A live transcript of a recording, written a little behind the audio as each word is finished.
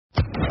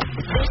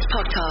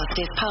podcast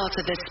is part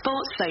of the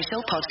Sports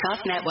Social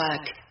Podcast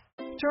Network.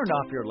 Turn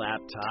off your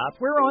laptop.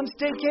 We're on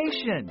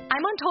staycation.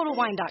 I'm on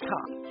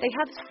TotalWine.com. They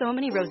have so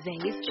many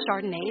rosés,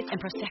 chardonnays,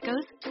 and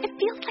proseccos. It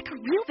feels like a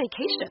real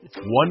vacation.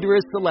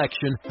 Wondrous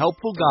selection,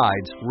 helpful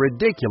guides,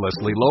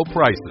 ridiculously low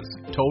prices.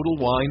 Total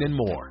Wine and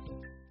more.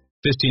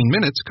 15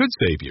 minutes could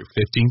save you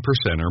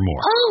 15% or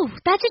more. Oh,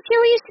 that's a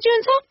cheer we used to do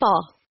in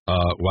softball.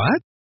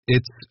 What?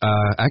 It's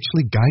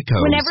actually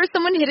Geico. Whenever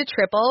someone hit a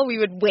triple, we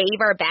would wave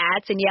our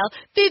bats and yell,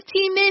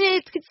 15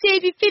 minutes could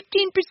save you 15%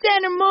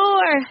 or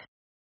more.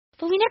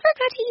 But we never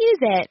got to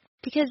use it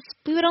because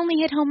we would only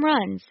hit home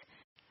runs.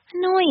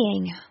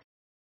 Annoying.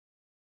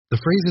 The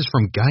phrase is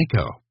from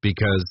Geico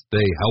because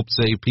they help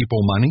save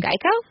people money.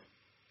 Geico?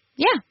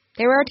 Yeah,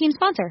 they were our team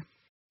sponsor.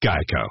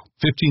 Geico.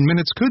 15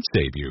 minutes could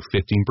save you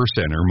 15%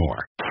 or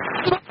more.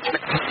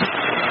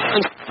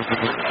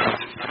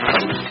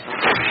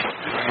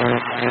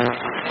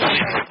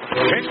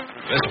 Okay.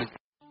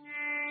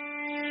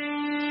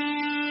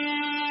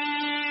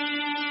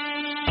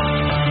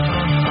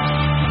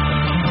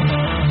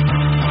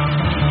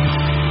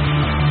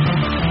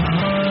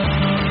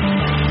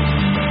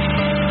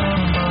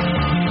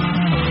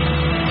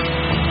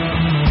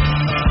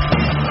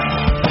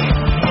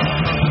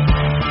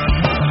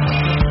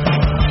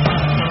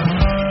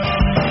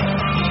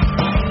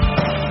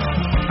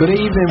 Good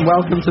evening,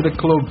 welcome to the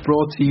club,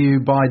 brought to you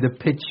by the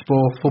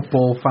Pitchfork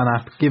Football Fan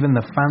app, giving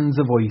the fans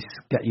a voice.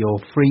 Get your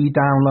free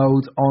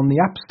downloads on the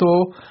App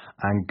Store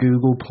and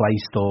Google Play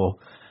Store.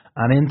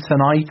 And in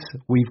tonight,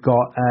 we've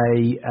got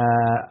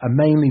a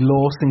mainly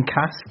Lawson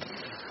cast.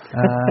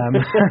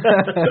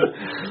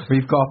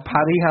 We've got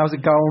Paddy. How's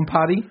it going,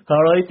 Paddy?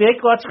 All right, Dick,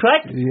 what's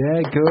crack?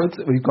 Yeah,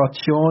 good. We've got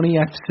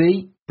Shawnee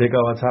FC. Dick,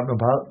 what's happening,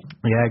 pal?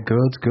 Yeah,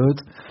 good.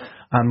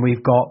 And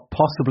we've got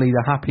possibly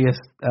the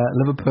happiest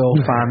Liverpool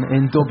fan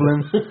in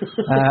Dublin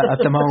at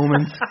the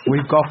moment.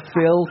 We've got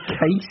Phil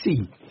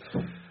Casey.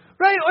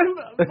 Right,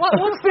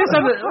 what's this?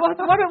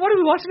 What are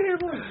we watching here?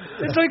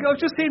 It's like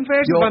I've just seen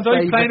Virgil van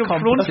Dijk playing up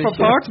front for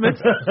Portsmouth.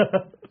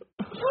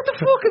 What the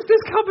fuck is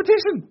this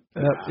competition?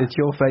 It's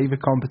your favourite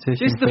competition.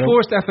 This is the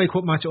first FA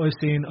Cup match I've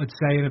seen, I'd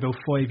say, in about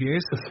 5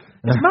 years. It's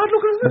mad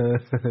looking,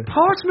 isn't it?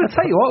 Portsmouth.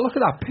 Tell you what, look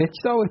at that pitch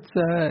though. It's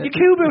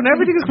Yakubu and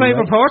everything is playing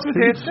for Portsmouth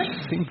here.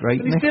 Seems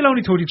great. And he's still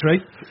only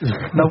 33.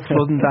 No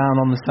flooding down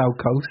on the south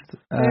coast.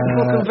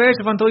 Fucking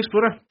Virgil van Dijk's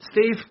brother,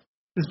 Steve,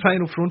 is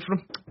playing up front for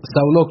him.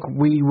 So look,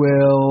 we've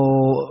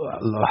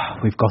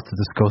got to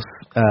discuss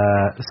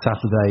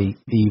Saturday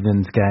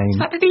evening's game.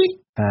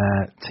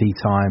 Tea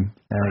time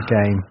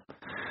game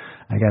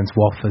against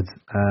Watford.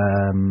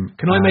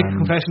 Can I make a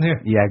confession here?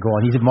 Yeah, go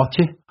on. You didn't watch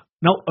it?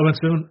 No, I went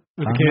swimming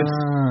with the kids.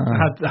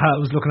 I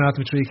was looking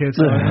after my 3 kids.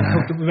 So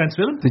we went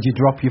swimming. Did you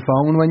drop your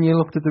phone when you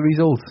looked at the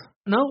results?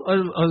 No,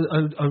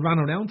 I ran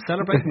around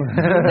celebrating.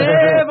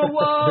 Never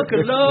walk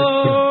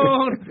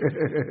alone.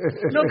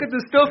 Look at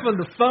the stuff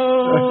on the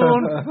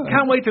phone.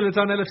 Can't wait till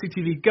it's on LFC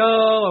TV Go.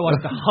 I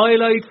watched the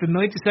highlights, the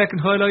 90-second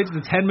highlights,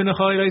 the 10-minute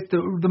highlights,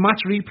 the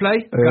match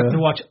replay. I got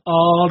to watch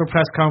all the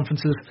press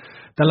conferences.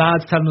 The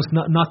lads telling us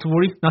not to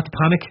worry, not to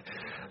panic.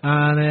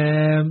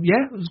 And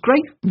it was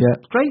great. Yeah,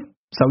 it was great.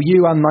 So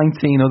you and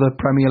 19 other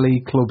Premier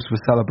League clubs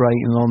were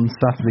celebrating on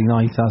Saturday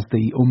night as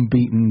the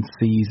unbeaten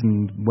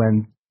season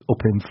went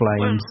up in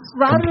flames,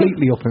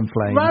 completely up in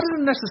flames. Rather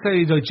than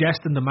necessarily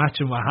digesting the match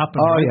and what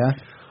happened,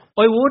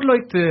 I would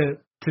like to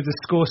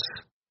discuss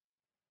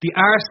the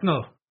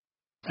Arsenal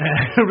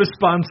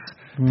response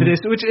to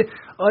this, which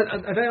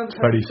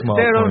very small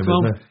point,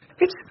 isn't it?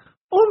 It's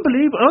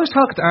unbelievable. I was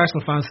talking to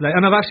Arsenal fans today,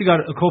 and I've actually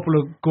got a couple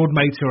of good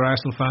mates who are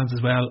Arsenal fans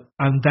as well,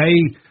 and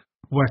they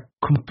were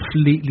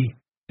completely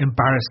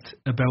embarrassed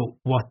about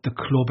what the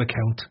club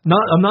account.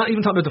 I'm not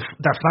even talking about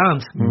their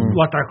fans.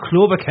 What their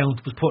club account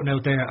was putting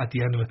out there at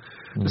the end of it.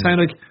 They're saying,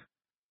 like,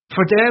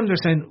 for them,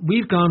 they're saying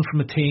we've gone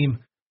from a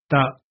team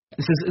that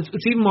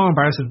it's even more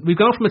embarrassing. We've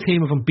gone from a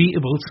team of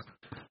unbeatables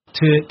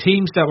to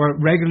teams that were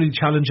regularly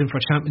challenging for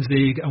Champions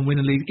League and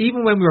winning league.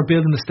 Even when we were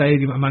building the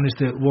stadium and managed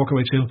to work our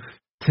way through,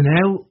 to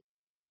now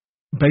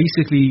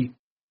basically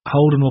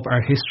holding up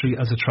our history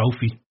as a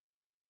trophy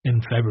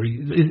in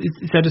February.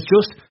 He said it's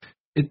just.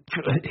 He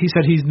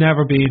said he's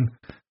never been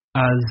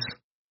as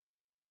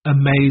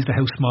amazed at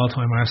how small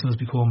time Arsenal has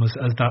become as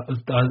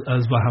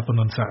what happened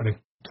on Saturday.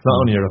 It's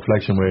not only a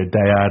reflection where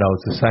they are, though.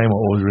 It's the same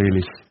with us,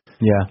 really.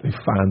 Yeah, like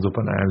fans up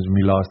in arms when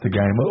we lost the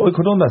game. I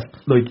could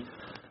understand. Like,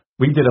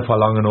 we did it for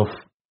long enough,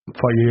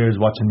 for years,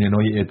 watching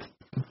United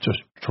just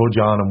trudge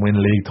on and win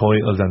league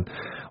titles, and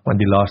when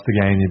they lost the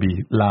game, you'd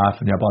be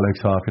laughing your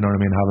bollocks off. You know what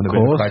I mean? Having a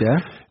bit of crack. Yeah.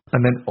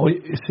 And then I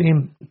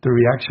seen the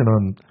reaction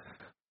on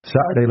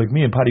Saturday, like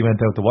me and Paddy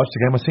went out to watch the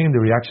game. I seen the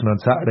reaction on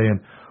Saturday,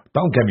 and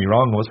don't get me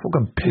wrong, I was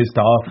fucking pissed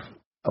off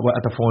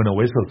at the final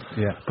whistle.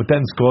 Yeah. But then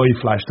Sky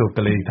flashed up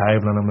the league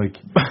table, and I'm like,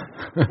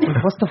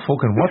 what's the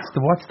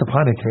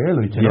panic here?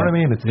 Like, you know what I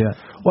mean? It's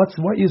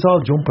what you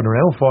all jumping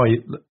around for?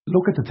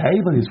 Look at the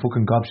table, these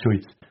fucking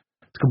gobshite.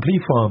 It's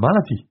complete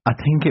formality. I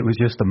think it was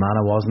just the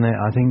manner, wasn't it?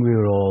 I think we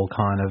were all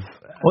kind of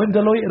I'm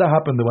delighted it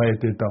happened the way it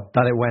did, though.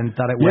 That it went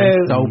so If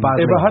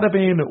badly. it had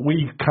been,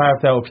 we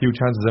carved out a few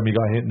chances and we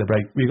got hit in the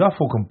break. We got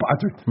fucking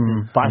battered.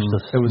 Bashed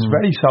us. It was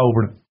very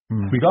sobering.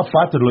 We got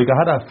battered. Like, I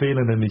had that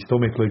feeling in my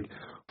stomach, like,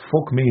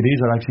 fuck me,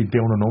 these are actually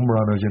doing a number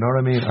on us, you know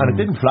what I mean? And it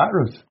didn't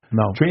flatter us.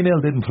 No. 3-0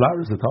 didn't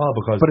flatter us at all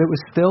because... But it was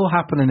still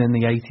happening in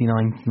the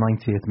 89th,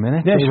 90th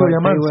minute. Yeah, sure,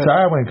 your man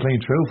Sarr went clean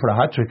through for a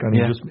hat-trick and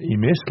he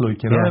missed, like,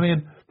 you know what I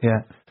mean?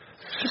 Yeah.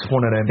 Just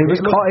one of them.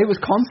 It was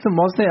constant,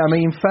 wasn't it? I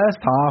mean, first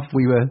half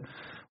we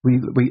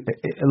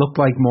it looked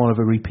like more of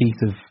a repeat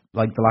of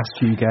like the last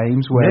few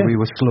games where we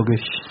were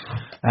sluggish.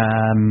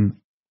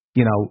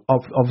 You know,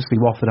 obviously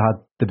Watford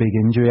had the big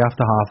injury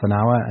after half an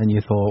hour, and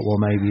you thought, well,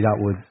 maybe that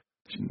would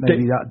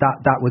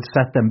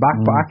set them back.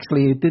 But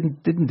actually, it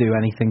didn't do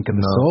anything of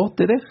the sort,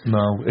 did it?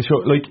 No, it's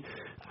like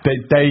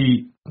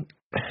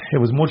it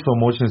was much for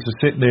muchness. Just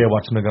sitting there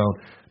watching it going,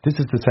 this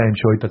is the same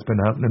shit that's been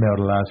happening now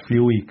the last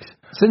few weeks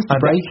since the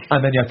break. And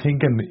then you're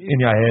thinking in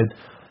your head,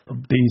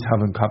 these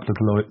haven't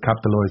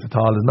capitalised at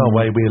all. There's no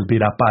way we'll be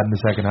that bad in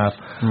the second half.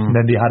 And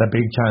then they had a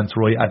big chance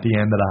right at the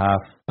end of the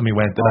half, and we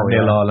went to that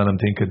 0-0. And I'm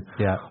thinking,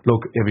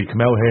 look, if we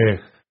come out here,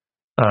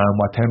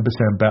 we're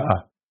 10%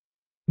 better,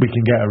 we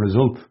can get a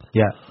result.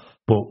 Yeah,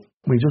 but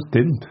we just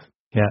didn't.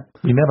 Yeah,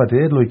 we never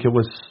did. Like, it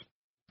was.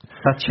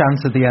 That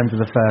chance at the end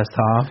of the first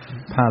half,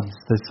 Pads,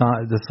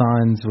 the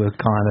signs were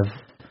kind of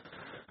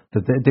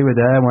they were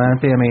there,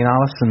 weren't they? I mean,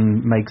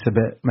 Alisson makes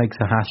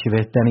a hash of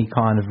it, then he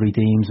kind of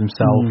redeems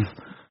himself.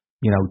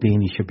 You know,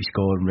 Deeney should be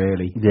scoring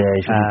really. Yeah,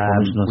 he should be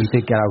punishing us. We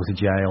did get out of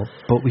jail,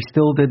 but we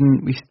still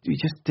didn't. We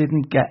just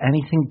didn't get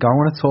anything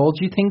going at all.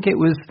 Do you think it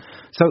was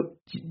so?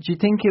 Do you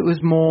think it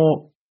was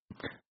more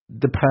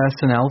the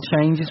personnel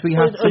changes we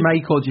had to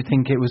make, or do you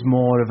think it was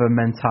more of a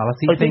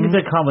mentality thing? I think it's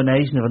a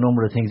combination of a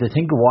number of things. I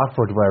think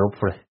Watford were up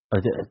for it.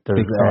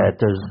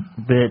 There's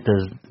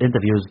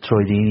interviews with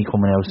Troy Deeney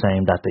coming out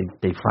saying that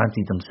they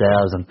fancied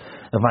themselves, and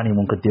if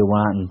anyone could do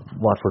that, and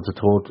Watford's a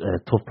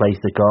tough place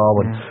to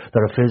go, and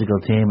they're a physical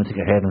team. I think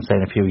I heard them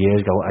saying a few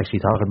years ago,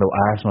 actually talking about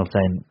Arsenal,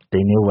 saying they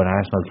knew when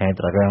Arsenal came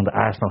to the ground that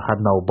Arsenal had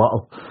no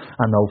bottle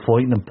and no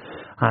fight in them.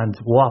 And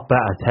what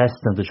better test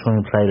than to try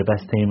and play the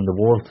best team in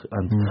the world?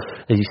 And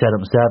as he said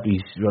himself,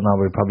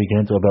 we'll probably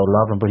get into about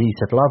Lovren, but he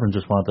said Lovren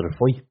just wanted to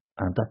fight,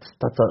 and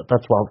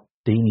that's what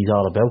Deeney's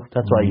all about.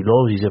 That's what he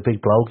loves. He's a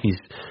big bloke. He's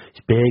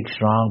big,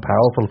 strong,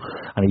 powerful,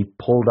 and he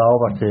pulled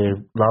over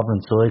to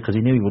Lovren's side because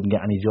he knew he wouldn't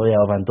get any joy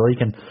out of Van Dijk.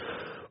 And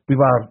we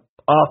were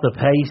off the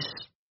pace,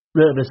 a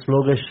little bit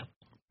sluggish.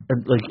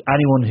 And like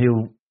anyone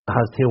who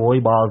has two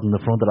eyeballs in the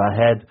front of their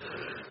head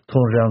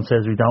turns around and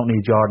says, we don't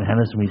need Jordan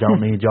Henderson,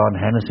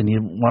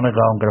 you want to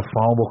go and get a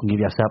phone book and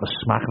give yourself a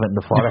smack of it in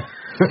the forehead.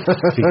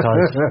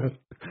 Because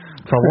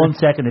for 1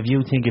 second, if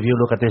you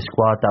look at this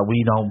squad that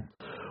we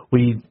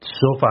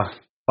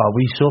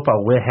suffer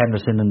with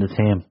Henderson in the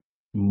team,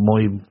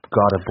 my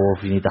God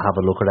above, you need to have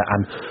a look at it.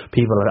 And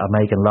people are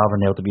making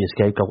Lovren out to be a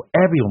scapegoat.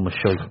 Everyone was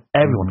shy.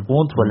 Everyone, 1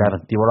 to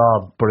 11, they were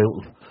all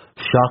brutal,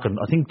 shocking.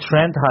 I think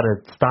Trent had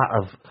a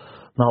stat of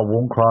not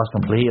one cross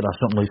completed or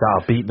something like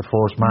that, or beating the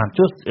first man.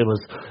 It was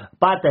a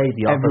bad day at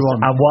the office,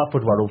 and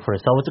Watford were up for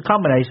it. So it's a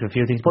combination of a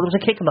few things, but it was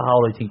a kick in the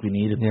hole I think we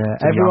needed. Yeah,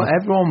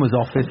 everyone was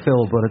off it,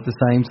 Phil, but at the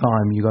same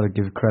time you got to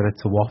give credit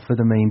to Watford.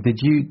 I mean, did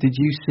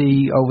you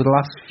see over the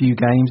last few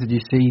games, did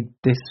you see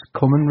this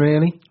coming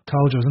really?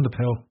 Told you I was in the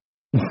pill.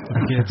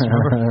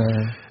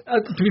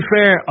 To be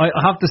fair, I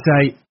have to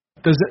say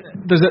there's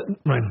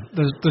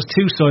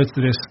two sides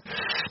to this.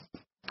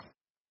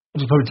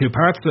 There's probably two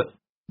parts to it.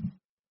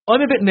 I'm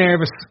a bit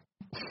nervous,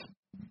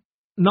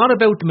 not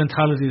about the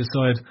mentality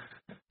side.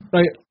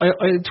 I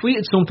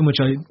tweeted something which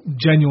I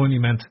genuinely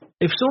meant.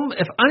 If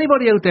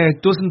anybody out there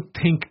doesn't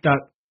think that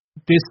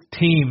this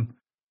team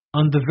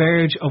on the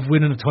verge of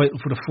winning a title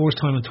for the first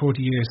time in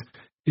 30 years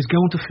is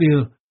going to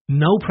feel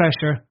no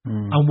pressure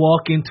and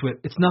walk into it,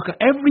 it's not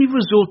every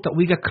result that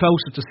we get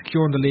closer to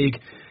securing the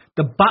league,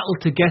 the battle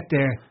to get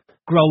there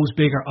grows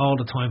bigger all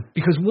the time.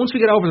 Because once we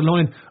get over the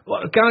line,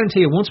 I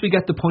guarantee you, once we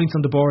get the points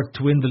on the board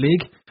to win the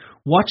league,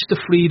 watch the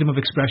freedom of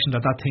expression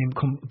that team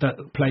that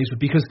plays with,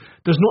 because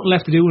there's nothing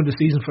left to do in the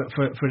season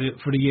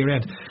for the year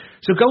end.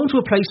 So going to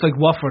a place like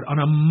Watford on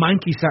a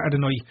manky Saturday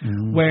night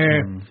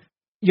where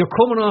you're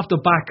coming off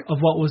the back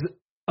of what was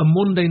a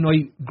Monday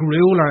night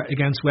grueler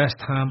against West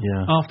Ham,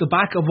 off the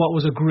back of what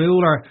was a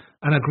grueler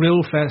and a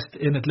grill fest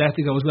in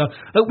Atletico as well.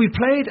 Look, we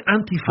played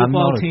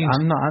anti-football teams.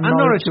 And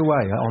Norwich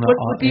away.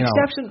 With the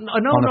exception,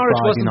 I know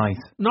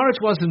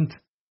Norwich wasn't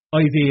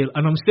ideal,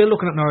 and I'm still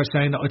looking at Norwich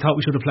saying that I thought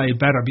we should have played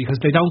better because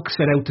they don't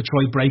set out to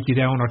try break you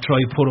down or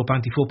try put up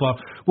anti-football.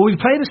 But we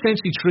played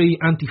essentially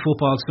 3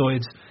 anti-football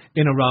sides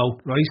in a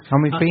row, right? And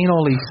we've been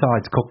all these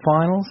sides cup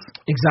finals.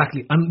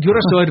 Exactly. And the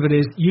other side of it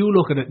is you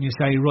look at it and you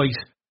say, right,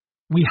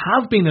 we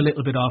have been a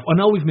little bit off. I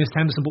know we've missed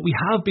Henderson, but we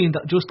have been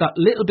just that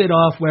little bit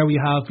off where we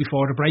have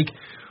before the break.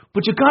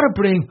 But you've got to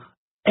bring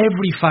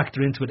every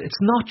factor into it. It's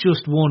not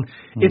just one.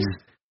 It's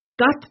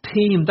that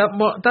team, that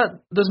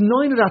there's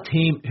 9 of that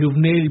team who've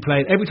nearly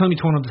played. Every time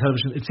you turn on the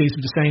television, it seems to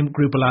be the same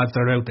group of lads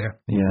that are out there.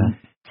 Yeah.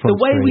 The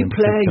way we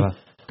play,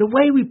 the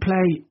way we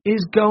play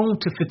is going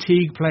to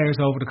fatigue players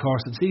over the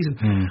course of the season.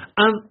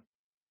 And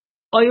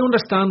I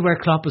understand where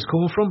Klopp is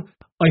coming from.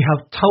 I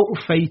have total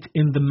faith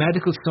in the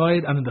medical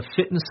side and in the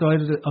fitness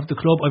side of the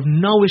club. I've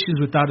no issues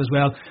with that as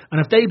well.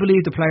 And if they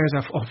believe the players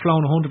are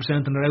flown 100%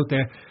 and they're out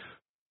there,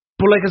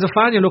 but like as a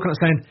fan, you're looking at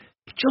it saying,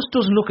 he just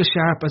doesn't look as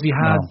sharp as he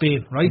had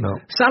been, right? No.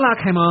 Salah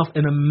came off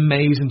in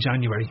amazing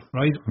January,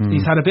 right?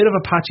 He's had a bit of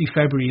a patchy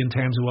February in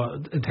terms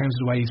of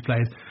the way he's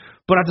played.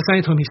 But at the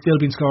same time, he's still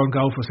been scoring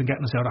goals for us and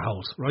getting us out of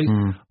holes, right?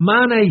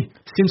 Mane,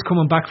 since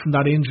coming back from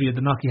that injury at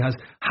the knock he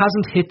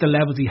hasn't hit the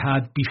levels he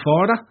had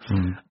before that.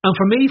 And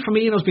for me,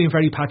 Firmino's been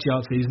very patchy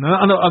all season.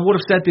 And I would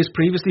have said this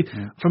previously.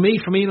 For me,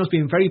 Firmino's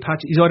been very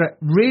patchy. He's either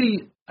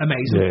really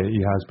amazing. Yeah,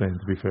 he has been,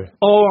 to be fair.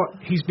 Or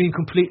he's been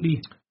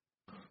completely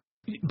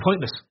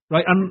pointless,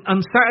 right?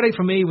 And Saturday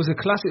for me was a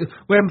classic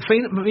where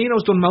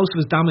Firmino's done most of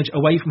his damage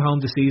away from home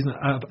this season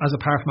as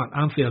apart from at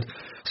Anfield.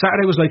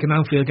 Saturday was like an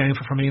Anfield game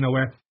for Firmino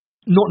where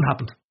nothing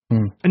happened.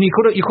 And you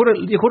could have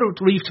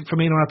reached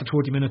Firmino after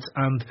 30 minutes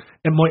and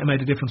it might have made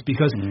a difference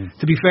because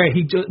to be fair,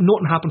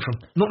 nothing happened from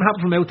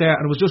out there,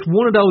 and it was just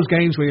one of those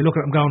games where you look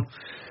at him going,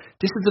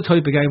 this is the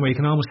type of game where you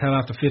can almost tell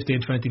after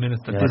 15-20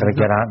 minutes that this is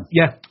get on.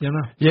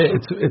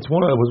 It's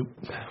one of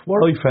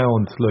what I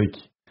found, like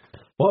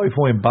what I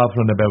find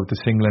baffling about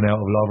the singling out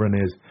of Lovren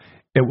is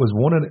it was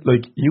one of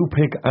like you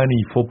pick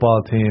any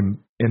football team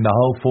in the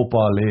whole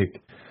football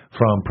league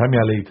from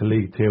Premier League to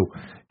League 2.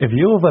 If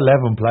you have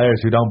 11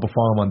 players who don't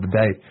perform on the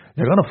day,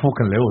 you're going to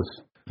fucking lose.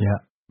 Yeah.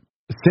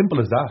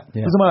 Simple as that.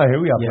 Doesn't matter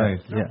who you're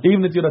playing.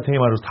 Even if the other team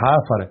are just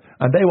half at it.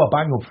 And they were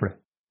bang up for it.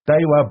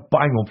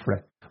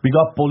 We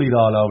got bullied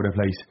all over the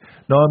place.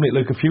 Normally,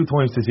 like a few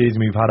times this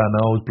season, we've had our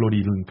nose bloody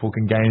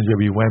fucking games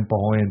where we went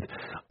behind.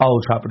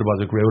 Old Trafford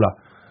was a growler.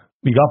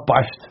 We got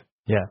bashed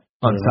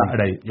on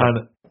Saturday.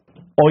 And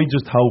I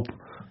just hope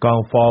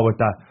going forward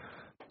that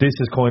this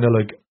is kind of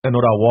like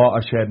another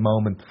watershed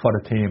moment for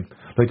the team.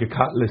 Like a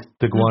catalyst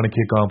to go on and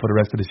kick on for the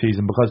rest of the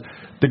season, because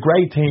the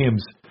great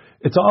teams,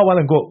 it's all well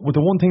and good. But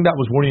the one thing that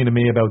was worrying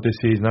me about this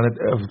season, and it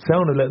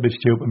sounded a little bit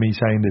stupid me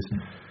saying this,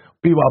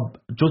 we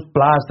were just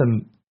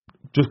blasting,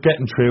 just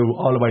getting through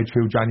all the way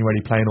through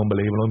January playing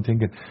unbelievable. I'm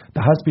thinking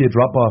there has to be a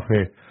drop off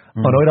here,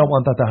 and I don't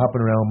want that to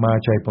happen around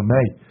March, April,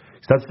 May.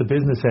 So that's the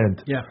business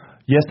end.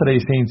 Yesterday,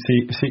 seen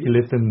City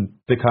lifting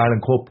the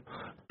Carling Cup.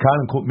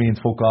 Carling Cup means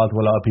fuck all to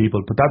a lot of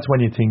people, but that's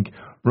when you think,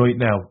 right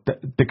now,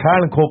 the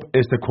Carling Cup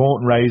is the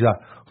curtain raiser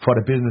for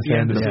the business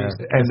end of the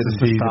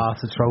season.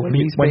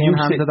 When you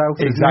handed out,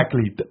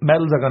 exactly, the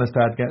medals are going to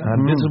start getting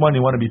handed. This is when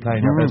you want to be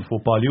playing your best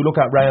football. You look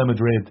at Real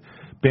Madrid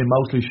being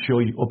mostly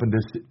shy up in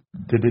this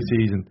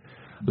season.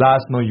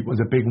 Last night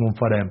was a big one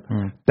for them.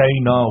 They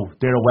know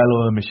they're a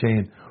well-oiled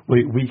machine.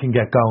 We can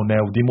get going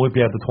now. They might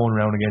be able to turn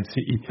around against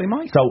City. They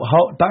might. So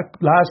that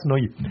last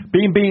night,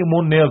 being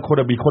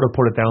 1-0, we could have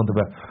put it down to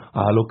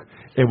look,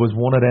 it was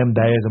one of them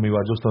days and we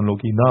were just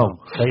unlucky.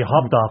 No, they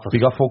hopped off us. We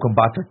got fucking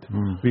battered.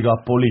 We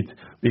got bullied.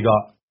 We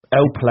got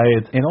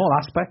outplayed in all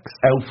aspects.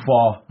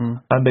 Outfought,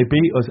 and they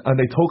beat us. And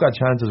they took our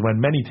chances when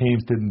many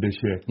teams didn't this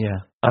year.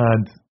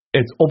 And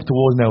it's up to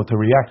us now to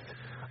react.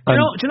 Do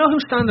you know who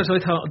standards I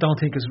don't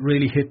think has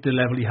really hit the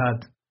level he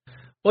had?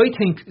 I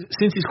think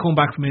since he's come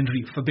back from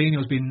injury,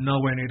 Fabinho's been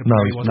nowhere near the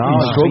player he was.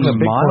 He's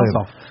struggling miles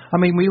off. I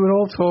mean, we were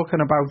all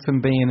talking about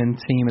him being in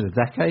team of the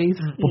decade,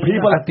 but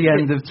people at the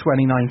end of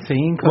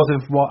 2019 because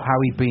of how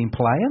he'd been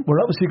playing.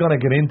 We're obviously going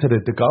to get into the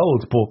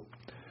goals, but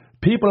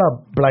people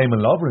are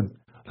blaming Lovren.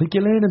 Like,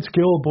 you learn in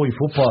school, boy,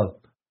 football,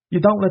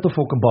 you don't let the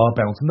fucking ball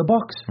bounce in the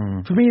box.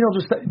 Firmino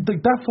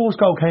that first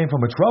goal came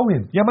from a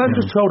throw-in. Your man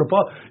just threw the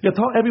ball.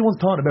 Everyone's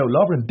talking about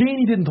Lovren.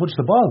 Deeney didn't touch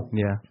the ball.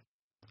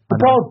 The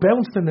ball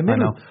bounced in the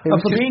middle,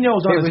 and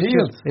Fabinho's on his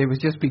heels. It was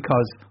just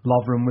because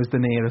Lovren was the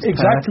nearest to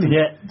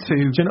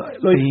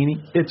Deeney.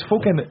 It's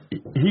fucking.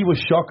 He was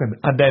shocking,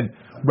 and then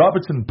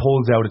Robertson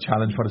pulls out a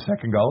challenge for the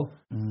second goal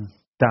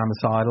down the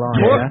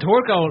sideline.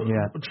 Third goal.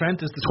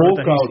 Trent is the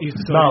third goal.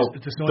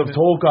 The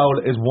third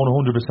goal is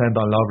 100%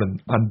 on Lovren,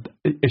 and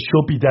it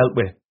should be dealt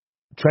with.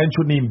 Trent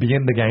shouldn't even be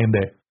in the game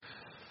there.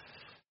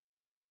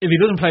 If he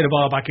doesn't play the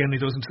ball back in,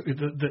 he doesn't.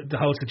 The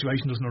whole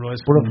situation doesn't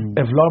arise. But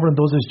if Lovren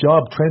does his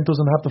job, Trent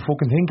doesn't have to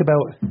fucking think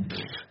about it.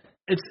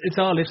 It's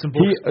all ifs and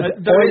buts.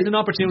 There is an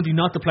opportunity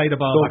not to play the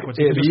ball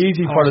backwards. It'd be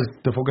easy for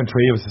the fucking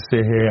three of us to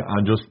sit here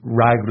and just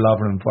rag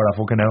Lovren for a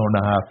fucking hour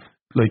and a half,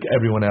 like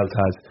everyone else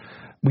has.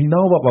 We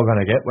know what we're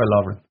gonna get with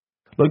Lovren.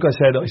 Like I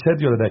said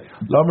the other day,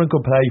 Lovren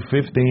could play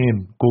 15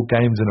 good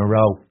games in a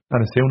row, and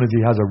as soon as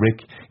he has a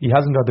rick, he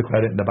hasn't got the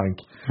credit in the bank.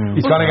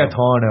 He's gonna get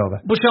torn over.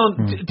 But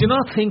Sean, do you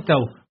not think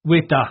though,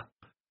 with that,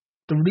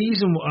 the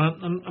reason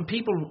and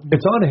people,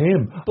 it's on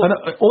him. And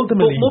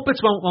ultimately, but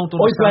Muppets won't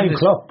understand this.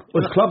 Klopp.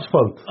 It's Klopp's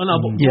fault. I know,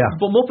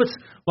 but Muppets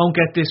won't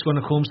get this when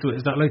it comes to it.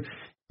 Is that like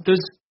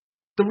there's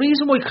the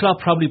reason why Klopp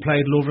probably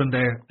played Lovren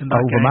there in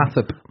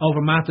that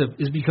over Matip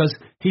is because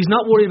he's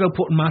not worried about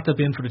putting Matip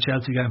in for the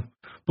Chelsea game.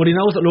 But he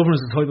knows that Lovren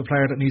is the type of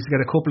player that needs to get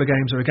a couple of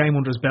games or a game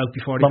under his belt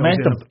before he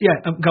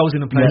goes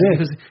in and plays.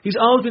 Because he's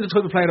always been the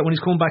type of player that when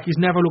he's come back, he's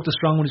never looked as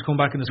strong when he's come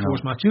back in his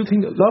first match. Do you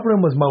think Lovren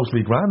was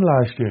mostly grand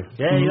last year?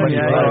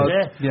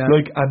 Yeah.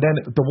 Like, and then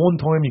the one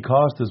time he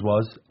cost us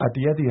was at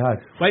the Etihad.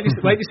 Wait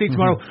to see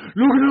tomorrow.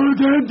 Look at all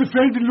them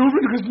defending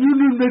Lovren because you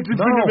meant to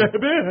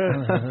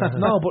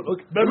No, but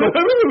look,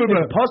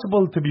 it's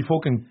possible to be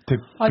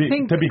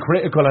to be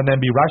critical and then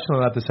be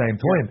rational at the same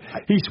time.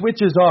 He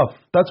switches off.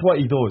 That's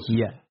what he does.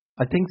 Yeah.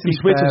 I think to be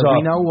fair,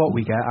 we know what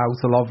we get out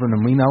of Lovren,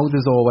 and we know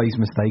there's always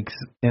mistakes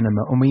in him,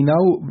 and we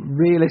know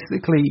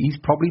realistically he's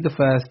probably the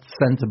first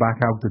centre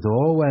back out the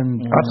door when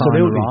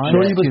absolutely. Arrives,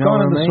 sure, he was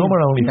gone in the summer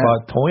only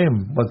for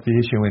time was the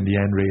issue in the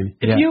end, really.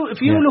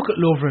 If you look at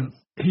Lovren,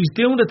 he's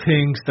doing the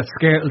things that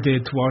Skrtel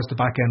did towards the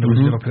back end of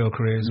his Liverpool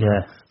career,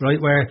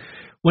 right? Where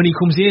when he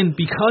comes in,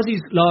 because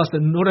he's lost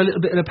another little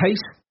bit of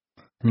pace.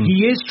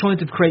 He is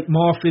trying to create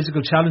more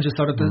physical challenges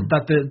so that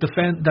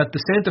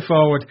the centre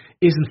forward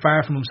isn't far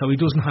from him, so he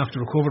doesn't have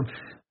to recover.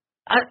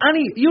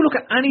 You look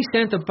at any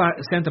centre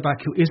back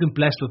who isn't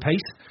blessed with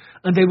pace,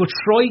 and they will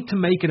try to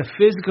make it a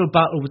physical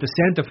battle with the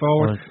centre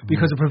forward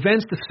because it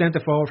prevents the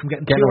centre forward from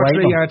getting 2 or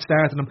 3 yards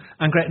starting them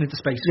and getting into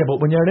space. Yeah,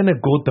 but when you're in a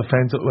good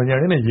defence, when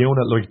you're in a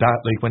unit like that,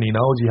 like when he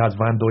knows he has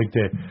Van Dijk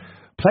there,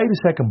 play the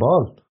second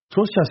ball.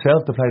 Trust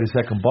yourself to play the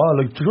second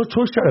ball. Like,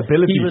 trust your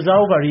ability. He was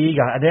over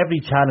eager at every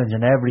challenge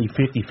and every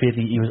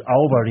 50-50. He was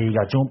over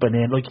eager, jumping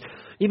in. Like,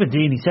 even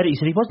Deeney said it. He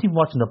said he wasn't even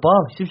watching the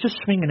ball. He was just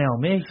swinging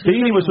out me.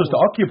 Deeney was just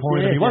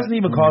occupying him. He wasn't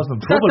even causing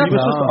them trouble. He was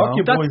just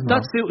occupying them.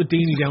 That suited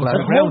Deeney down to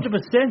the ground.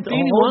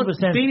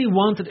 100%. Deeney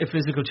wanted a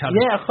physical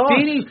challenge. Yeah, of course.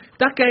 Deeney,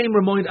 that game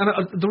reminded,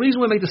 and the reason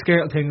why I make the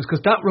Skrtel thing is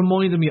because that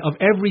reminded me of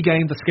every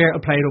game that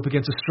Skrtel played up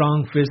against a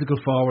strong physical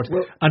forward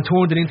and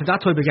turned it into that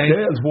type of game.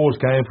 Skrtel's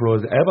worst game for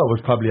us ever was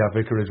probably at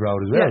Vicarage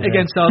Road as well. Yeah,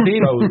 against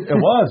Aldini. It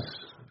was.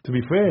 To be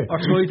fair, or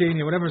Troy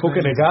Deeney, whatever his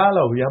fucking name is.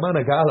 Igalo,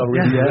 Igalo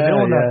really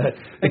doing that.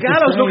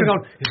 Igalo's looking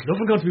on. Is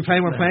Lovren going to be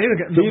playing? We're playing.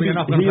 We're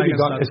not going to play.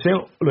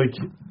 Like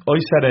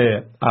I said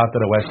it after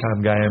the West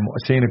Ham game. I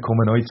seen it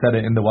coming. I said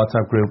it in the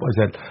WhatsApp group. I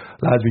said,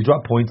 lads, we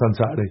dropped points on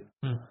Saturday.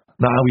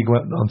 Now we go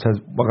and says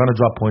we're going to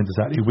drop points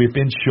on Saturday. We've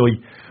been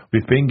shy.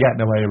 We've been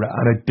getting away with it,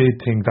 and I did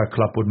think that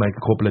Klopp would make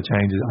a couple of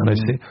changes. And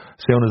as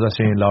soon as I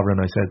seen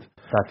Lovren, I said,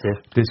 that's it.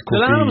 This could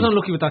Lallana was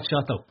unlucky with that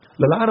shot though.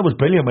 Lallana was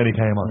brilliant when he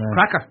came on.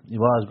 Cracker. He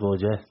was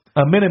good, yeah.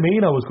 And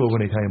Minamino was good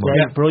when he came on.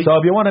 Yeah, so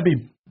if you want to be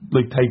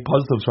take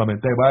positives from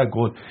it, they were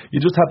good. You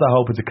just have to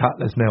hope it's a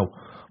catalyst now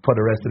for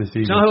the rest of the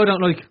season. You know who I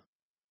don't like?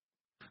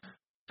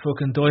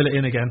 Fucking Doyle it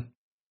in again.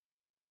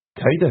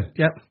 Keita?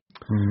 Yep.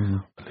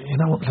 You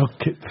know what? Look,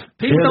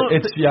 people don't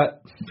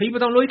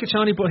like it,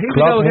 Johnny, but here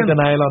Klopp we go again. hit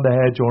the nail on the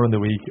head during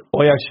the week.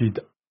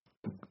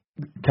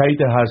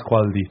 Keita has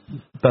quality.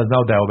 There's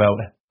no doubt about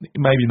it.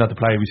 Maybe not the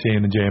player we've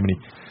seen in Germany.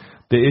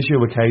 The issue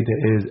with Keita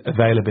is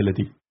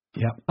availability.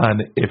 Yeah.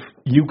 And if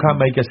you can't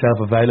make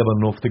yourself available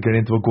enough to get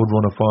into a good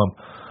run of form,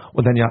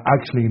 well then you're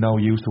actually no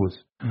use to us.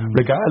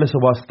 Regardless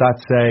of what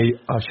stats say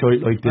or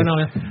shit like this. I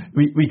know,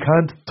 we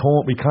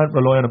can't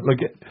rely on him.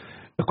 Like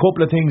a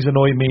couple of things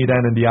annoy me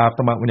then in the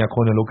aftermath when you're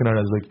kind of looking at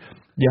it is like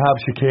you have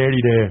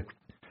Shaqiri there,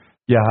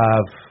 you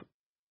have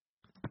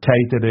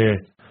Keita there,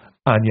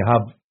 and you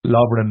have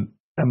Lovren.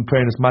 And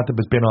fairness, Matip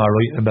has been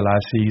alright in the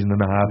last season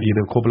and a half. You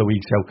had a couple of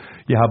weeks out.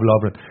 You have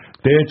Lovren.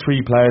 They're 3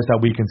 players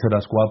that we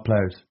consider squad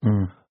players.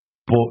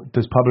 But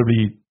there's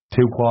probably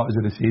 2 quarters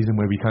of the season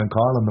where we can't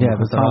call them. Yeah,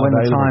 but when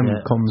the time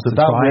comes to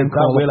try and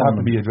call that will have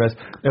to be addressed.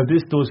 Now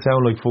this does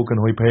sound like fucking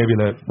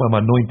hyperbole when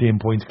we're 19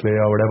 points clear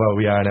or whatever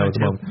we are now at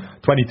the moment.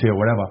 22 or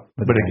whatever.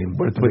 With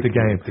the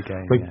game.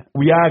 Like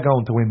we are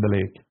going to win the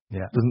league.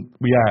 Yeah.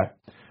 We are.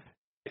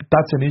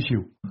 That's an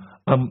issue.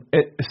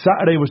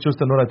 Saturday was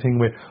just another thing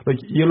where, like,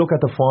 you look at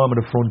the form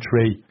of the front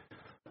 3.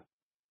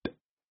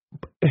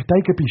 If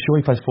they could be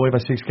shy for 5 or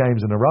 6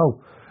 games in a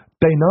row,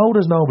 they know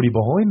there's nobody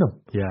behind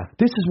them. Yeah.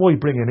 This is why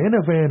bringing in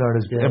a Werner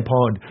is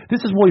important. This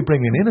is why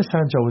bringing in a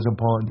Sancho is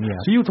important. Yeah.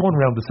 So you turn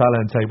around to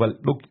Salah and say, well,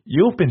 look,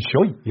 you've been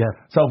shy. Yeah.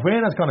 So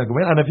Werner's going to go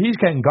in, and if he's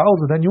getting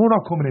goals, then you're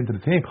not coming into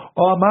the team.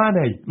 Or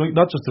Mane, like,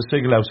 not just to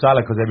single out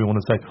Salah because everyone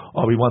will say,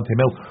 oh, we want him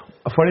out.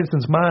 For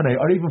instance, Mane,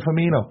 or even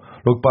Firmino.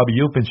 Look, Bobby,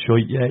 you've been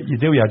shy. Yeah, you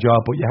do your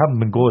job, but you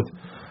haven't been good.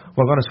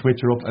 We're going to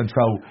switch her up and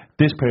throw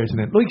this person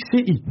in. Like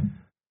City.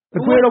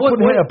 If we're up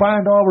putting a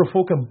band over a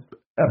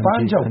fucking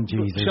banjo, and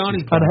Jesus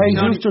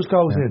just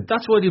goes in.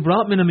 That's why they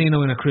brought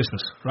Minamino in at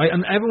Christmas, right?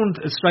 And everyone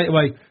straight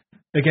away,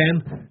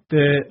 again,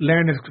 the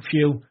learned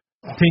few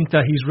think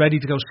that he's ready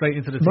to go straight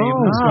into the team.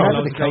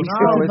 No, this is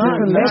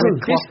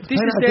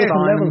their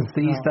level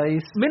these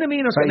days.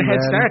 Minamino's getting a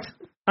head start.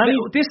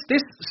 This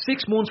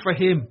 6 months for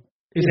him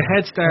is a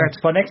head start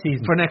for next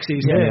season.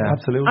 Yeah,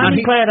 absolutely. Any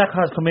player that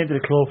has come into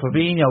the club,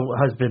 Fabinho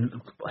has been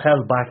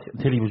held back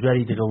until he was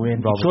ready to go in.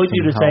 Should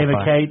do the same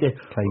with Keita.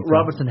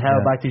 Robertson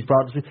held back these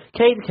brought.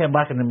 Keita came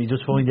back and then we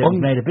just find out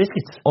he's made of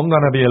biscuits. I'm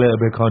going to be a little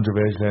bit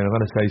controversial here. I'm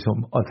going to say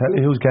something. I'll tell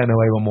you who's getting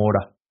away with more.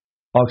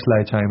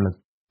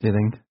 Oxlade-Chamberlain. Do you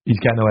think? He's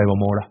getting away with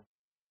more.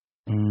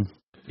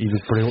 He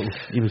was brutal.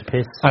 He was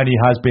pissed. And he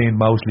has been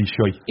mostly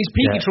shy. He's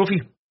peaky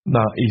trophy.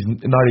 No, he's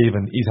not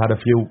even. He's had a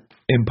few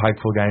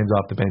impactful games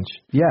off the bench.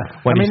 Yeah.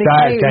 When he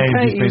started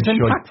games, he was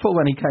impactful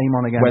when he came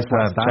on against West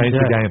Ham. Changed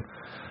the game.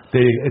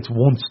 It's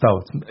once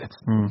though.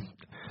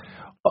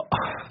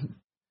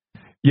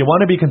 You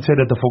want to be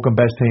considered the fucking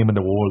best team in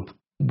the world.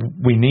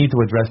 We need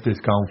to address this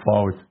going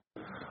forward.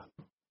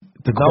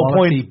 There's no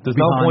point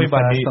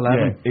by me.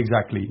 Yeah,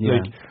 exactly. Yeah.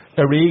 Like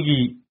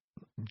Origi,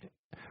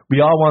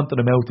 we all wanted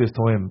him out this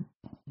time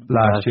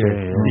last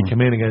year. He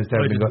came in against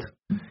Everton,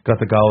 got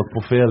the goal.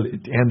 But Phil,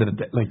 at the end of the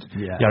day, like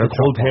you're a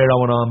cult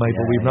hero and all, mate.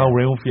 But we've no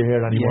room for you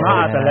here anymore. He's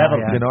not at the level.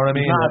 You know what I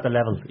mean? He's not at the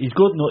level. He's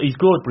good. No, he's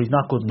good, but he's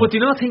not good enough. But do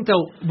you not think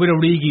though, with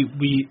Origi,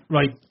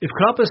 if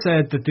Klopp has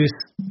said that this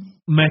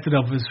method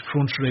of his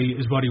front three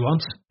is what he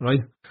wants,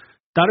 right?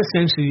 That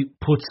essentially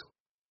puts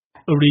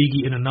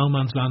Origi in a no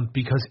man's land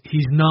because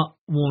he's not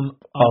one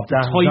of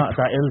the type.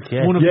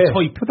 One of the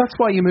type. But that's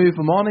why you move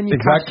him on and you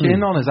cash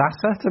in on his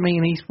asset. I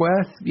mean, he's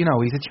worth.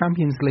 He's a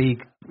Champions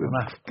League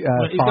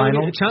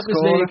final.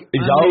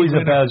 He's always a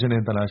Belgian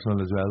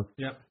international as well.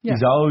 Yeah.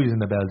 He's always in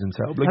the Belgian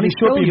setup. Like, he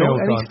should be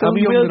moved on. And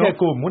we will get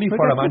good money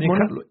for him.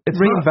 It's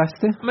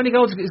reinvested. How many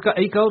goals? He's got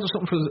 8 goals or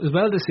something as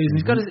well this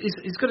season.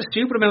 He's got a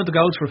stupid amount of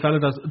goals for a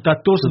fella that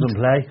doesn't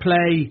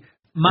play.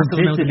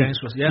 Massive amount of games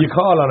for us. Yeah. You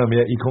call on him,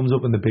 he comes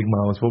up in the big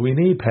moments. But we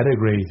need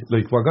pedigree.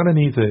 Like, we're going to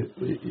need to.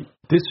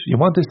 You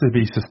want this to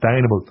be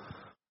sustainable.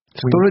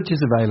 Sturridge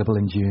is available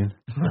in June.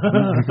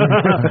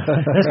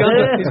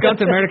 He's gone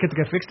to America to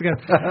get fixed again.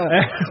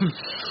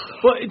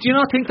 But do you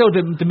not think though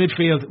the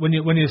midfield when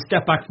you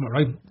step back from it,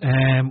 right?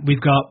 We've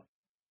got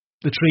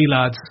the 3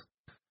 lads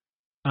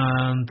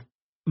and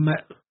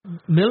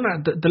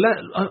Milner.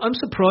 I'm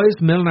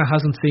surprised Milner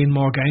hasn't seen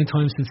more game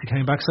time since he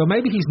came back. So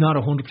maybe he's not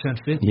 100%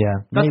 fit.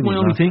 Yeah, that's my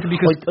only thinking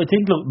because I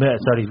think. Look,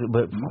 sorry,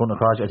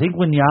 I think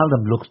when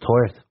Wijnaldum looks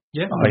tired.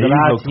 Yeah, he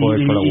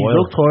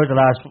looked tired the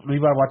last. We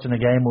were watching the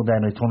game one day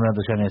and I turned around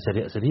the screen and I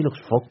said he looks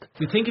fucked.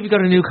 Do you think if he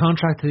got a new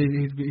contract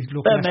he'd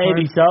look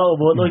maybe so,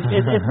 but like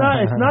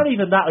it's not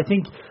even that. I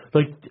think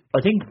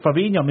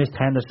Fabinho missed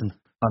Henderson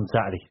on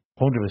Saturday,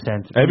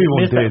 100%.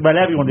 Everyone did. Well,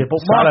 everyone did,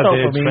 but more so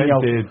Fabinho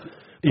did.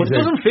 But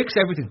it doesn't fix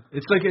everything.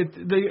 It's like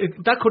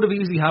that could have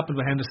easily happened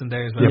with Henderson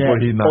there as well. Yeah,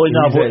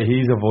 but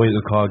he's a vital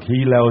cog.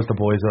 He allows the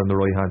boys on the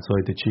right hand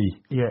side to cheat.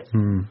 Yeah.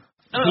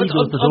 He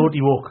does the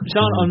dirty work.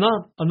 Sean,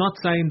 I'm not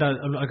saying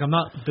that. Like, I'm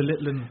not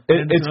belittling.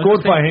 It's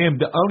good for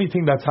him. The only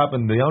thing that's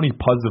happened, the only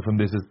positive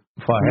from this is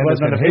for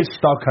Henderson. His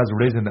stock has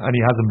risen and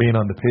he hasn't been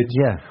on the pitch.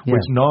 Yeah.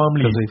 Which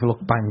normally, because if you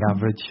look bang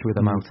average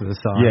with him out to the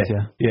side.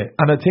 Yeah.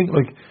 And I think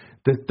like.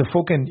 The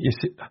fucking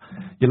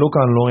you look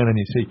online and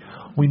you see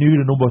we need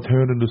a number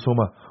 10 in the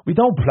summer. We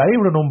don't play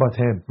with a number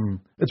 10.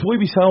 It's why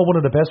we sell one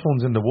of the best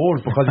ones in the world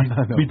because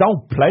we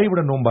don't play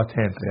with a number 10.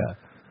 Yeah.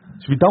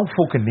 So we don't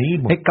fucking need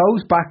one. It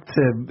goes back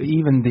to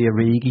even the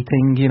Origi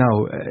thing.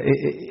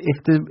 If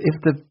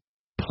the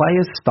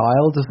player's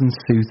style doesn't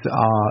suit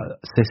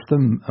our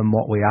system and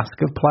what we ask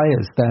of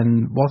players,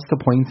 then what's the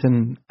point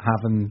in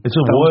having it's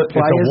a wild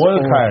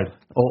card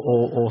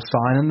or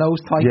signing those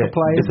type of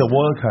players? It's a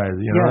wild card,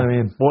 you know what I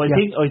mean? Well,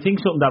 I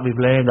think something that we've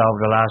learned over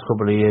the last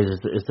couple of years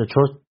is the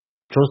trust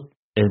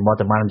in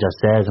what the manager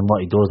says and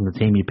what he does in the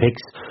team he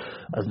picks.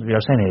 As we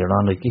were saying earlier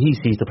on, like he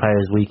sees the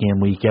players week in,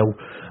 week out,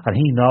 and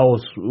he knows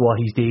what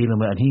he's dealing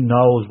with, and he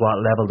knows what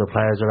level the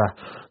players are at.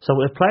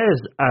 So if players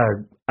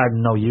are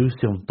no use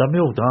to him, they're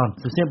moved on.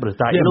 It's as simple as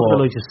that. You look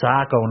at like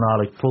Saka and all,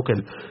 like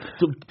fucking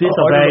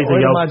disobeyed the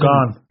yoke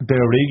gone. The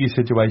Origi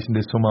situation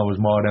this summer was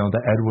more down to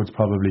Edwards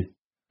probably.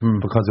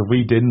 Because if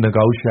we didn't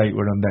negotiate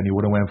with him, then he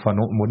would have went for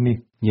nothing, wouldn't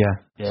he? Yeah.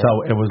 So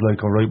it was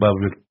like, all right, well,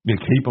 we'll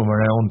keep him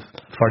around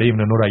for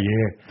even another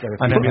year,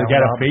 and then we'll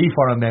get a fee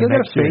for him then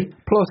next year.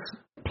 Plus,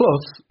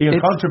 he'll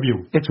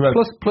contribute.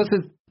 Plus,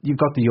 you've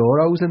got the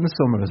Euros in the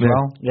summer as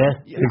well. Yeah,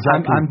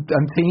 exactly.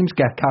 And teams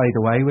get carried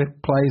away with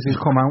players who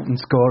come out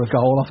and score a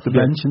goal off the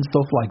bench and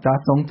stuff like that,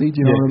 don't they? Do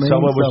you know what I mean? So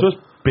it was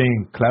just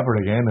being clever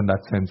again in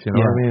that sense, you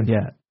know what I mean?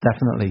 Yeah,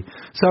 definitely.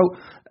 So,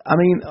 I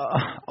mean,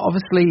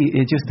 obviously,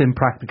 just in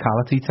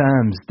practicality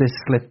terms, this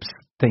slips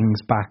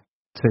things back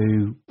to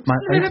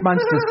it's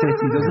Manchester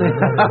City, doesn't it?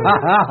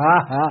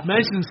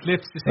 Mentioning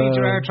slips, you see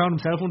Gerrard throwing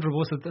himself under a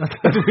bus at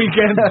the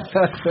weekend.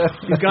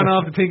 He's gone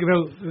off to think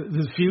about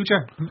his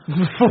future.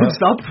 Full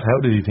stop. How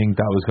did he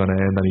think that was going to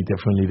end any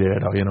differently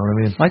there, though? You know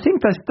what I mean? I think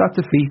that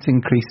defeat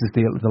increases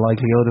the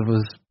likelihood of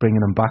us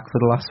bringing him back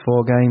for the last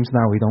 4 games.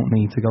 Now we don't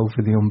need to go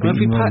for the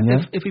unbeaten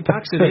run. If he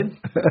packs it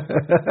in.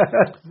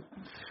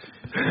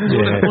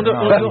 The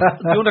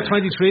under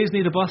 23s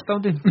need a boss, don't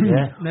they?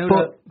 Yeah. Now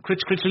that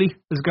Critchley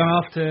has gone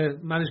off to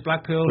manage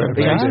Blackpool. Fair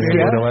play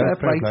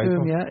to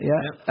him.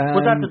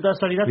 But that's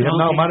we have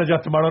no manager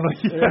tomorrow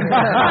night.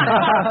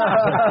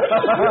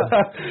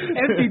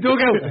 Empty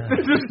dugout.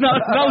 There's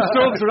no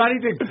subs or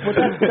anything. But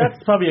that's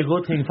probably a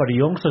good thing for the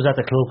youngsters at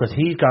the club because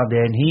he's gone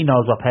there and he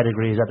knows what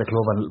pedigree is at the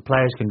club and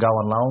players can go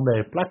on loan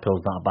there.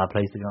 Blackpool's not a bad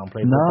place to go and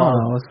play football.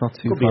 No, it's not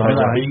too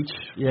far. Beach.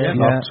 Yeah.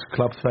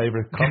 Klopp's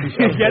favourite coffee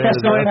shop.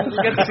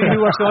 Get to see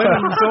who we're signing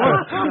in the summer.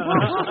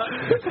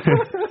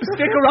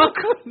 Stick a rock.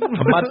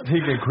 Imagine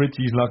thinking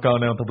Critchy's not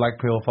going out to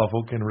Blackpool for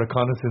fucking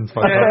reconnaissance.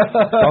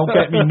 Don't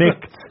get me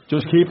nicked.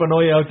 Just keep an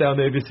eye out down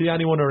there. If you see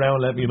anyone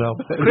around, let me know.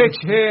 Critch,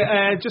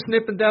 here, just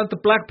nipping down to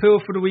Blackpool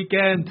for the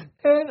weekend.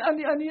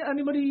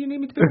 Anybody you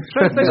need me to be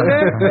train station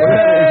there?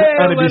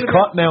 And if he's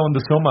caught now in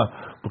the summer,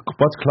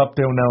 what's Klopp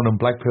doing now in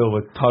Blackpool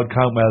with Todd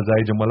Cantwell's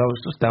agent? Well, I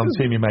was just down to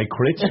see me mate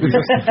Critch. We were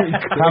just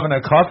having a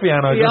coffee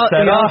and I just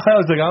said,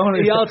 how's it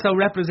going? He also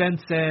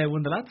represents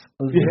one of the lads.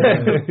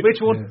 Yeah.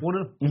 Which one? One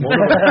of them.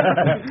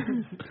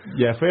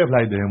 Yeah, fair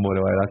play to him, by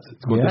the way.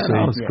 It's good to see.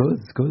 Yeah, it's good.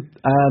 It's good.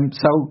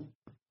 So,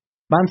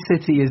 Man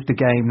City is the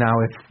game now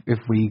if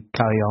we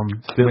carry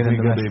on. Still think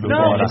it'll be before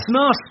No, that. it's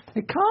not.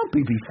 It can't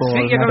be before.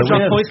 City are going to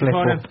drop points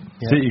before then.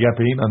 City get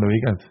beaten on the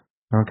weekend.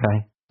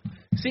 Okay.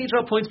 City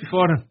drop points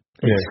before then.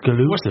 Yeah.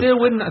 We're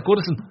still winning at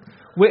Goodison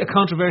with a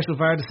controversial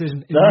VAR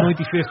decision in the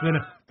 95th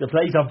minute. The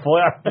place on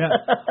fire. Yeah.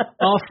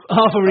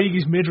 off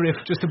Origi's midriff,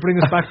 just to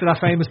bring us back to that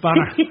famous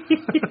banner.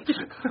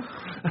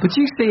 But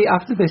you see,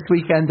 after this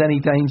weekend, any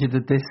danger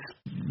that this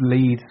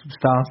lead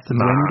starts to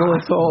dwindle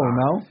at all?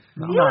 No.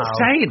 You're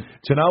insane.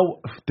 Do you know,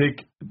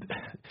 Dick?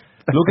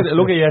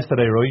 Look at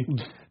yesterday, right?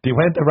 They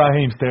went to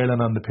Raheem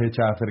Sterling on the pitch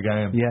after the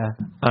game. Yeah.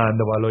 And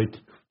they were like,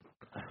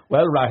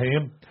 "Well,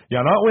 Raheem,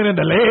 you're not winning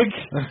the league,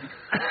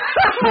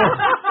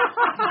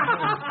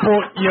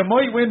 but you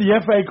might win the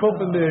FA Cup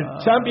and the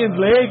Champions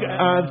League."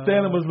 And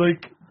Sterling was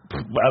like,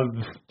 "Well,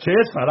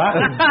 cheers for that."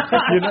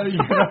 you know. I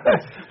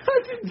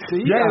didn't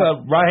see that.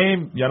 Well,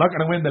 Raheem, you're not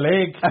going to win the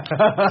league.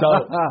 So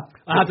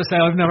I have to say,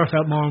 I've never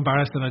felt more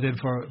embarrassed than I did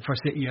for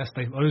City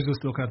yesterday. I was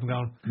just looking at them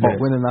going,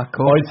 winning that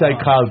cup. I'd say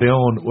Carl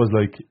Dillon was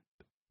like,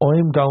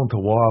 "I'm going to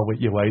war with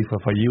UEFA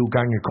for you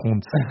gang of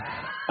cunts."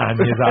 And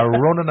he's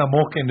running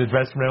amok in the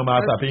dressing room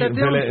after beating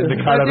Villa in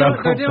the Carabao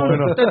Cup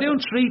final. They're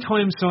doing 3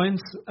 times signs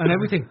and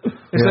everything.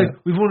 It's like,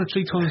 we've won it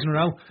 3 times in a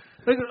row.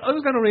 Like, I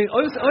was going to read.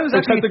 I was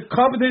actually the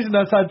competition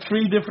that's had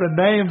 3 different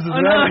names as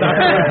well.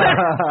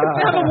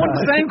 They haven't won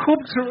the same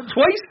cup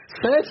twice.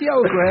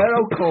 Sergio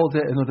Aguero called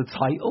it another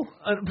title.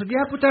 But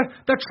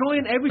they're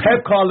trying everything.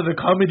 Pep called it a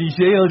comedy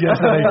shield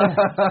yesterday.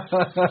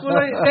 Well,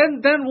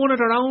 then one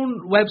of their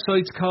own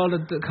websites called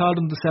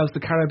themselves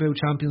the Carabao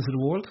Champions of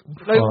the World.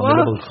 Like,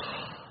 what?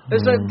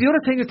 It's like, the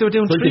other thing is they're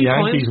doing 3 the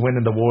times. Yankees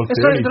winning the World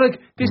Series. Series.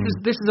 Like,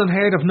 this is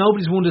unheard of.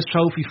 Nobody's won this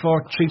trophy 3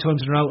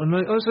 times in a row. And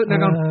I was sitting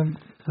there going,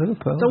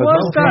 Liverpool. there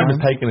was no team is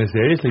taking it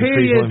seriously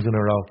 3 times in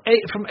a row.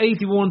 From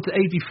 81 to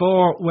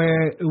 84,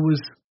 where it was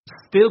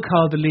still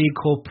called the League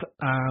Cup,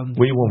 and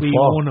we won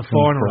 4 in a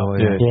row.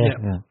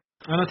 Yeah.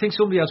 And I think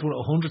somebody else won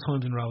it 100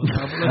 times in a row.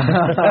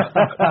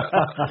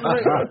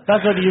 That's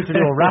what they used to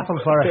do, a raffle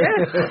for it.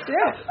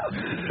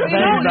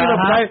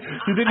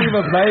 You didn't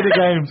even play the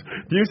games.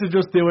 They used to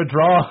just do a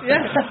draw.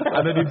 Yeah.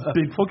 And then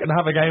they'd fucking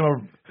have a game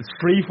of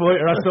Street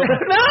Fighter or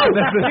something. No!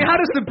 They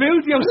had a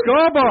Sabutio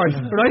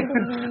scoreboard, right?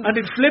 And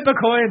they'd flip a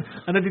coin,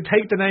 and then they'd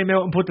take the name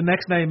out and put the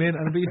next name in,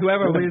 and it'd be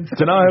whoever wins. Do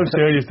you know how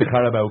serious the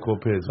Carabao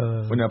Cup is?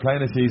 When you're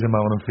playing a season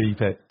mode on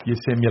FIFA, you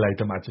simulate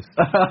the matches.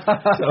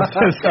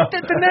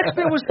 The next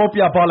bit was... Up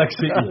your bollocks,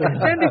 City.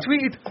 Then they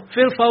tweeted,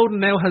 Phil Foden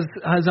now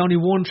has only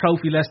 1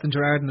 trophy less than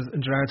Gerrard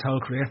in Gerrard's whole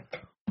career.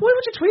 Why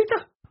would you tweet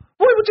that?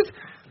 Why would you...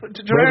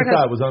 Gerrard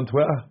that was on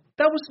Twitter.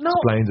 That was no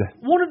explains it.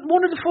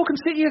 One of the fucking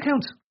City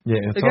accounts.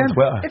 Yeah, it's Again, on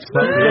Twitter. It's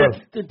mad.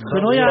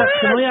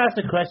 Can I ask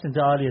the question to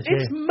audience here?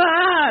 It's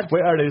mad.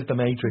 Where is the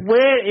Matrix?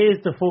 Where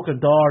is the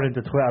fucking door into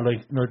Twitter?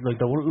 Like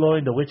the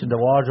line, the witch in the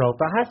wardrobe.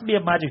 There has to be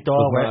a magic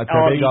door where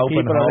all these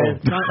people are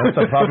in. That's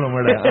the problem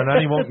with it. And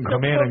anyone can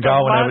come in and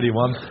go whenever they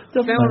want.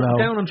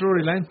 Down on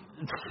Drury Lane.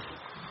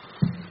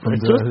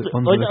 It's just like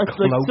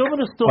some of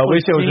the stuff. I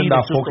wish I was in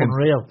that fucking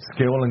fucking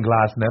school in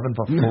Glasnevin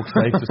for fuck's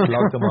sake. Just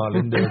locked them all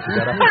in there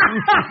together.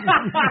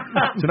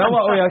 Do you know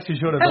what we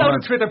actually should have done? Hello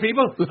to Twitter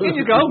people. In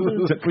you go.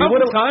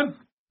 Time.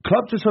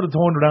 Klopp just sort of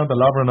turned around to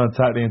Lovren on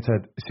Saturday and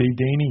said, "See,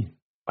 Deeney,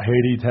 I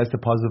heard he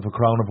tested positive for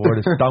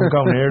coronavirus. Don't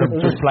go near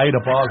him. Just play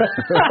the ball."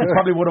 He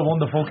probably would have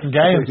won the fucking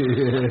game.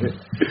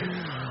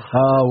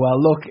 Oh, well,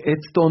 look,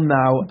 it's done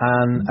now,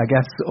 and I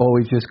guess all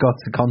we've just got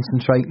to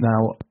concentrate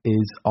now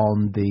is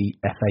on the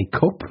FA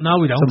Cup. No,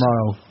 we don't.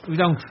 Tomorrow. We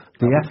don't.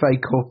 The FA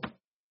Cup,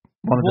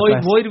 one of the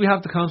best why do we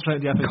have to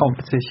concentrate on the FA Cup?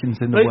 competitions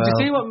in the world. Do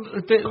you see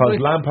what... Because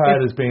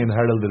Lampard is being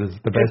heralded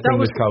as the best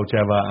English coach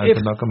ever, and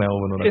to knock him out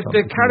of another If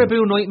the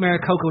Carabao Nightmare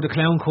Coco the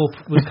Clown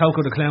Cup was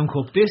Coco the Clown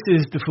Cup, this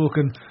is the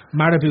fucking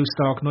Marabou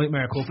Stark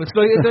Nightmare Cup. It's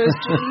like, there's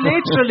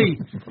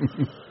literally...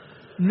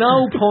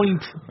 no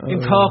point in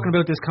talking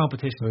about this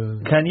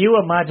competition. Can you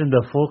imagine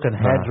the fucking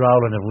head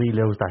rolling if we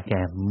lose that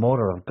game?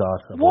 Mother of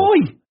God.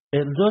 Why?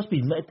 It'll just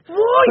be...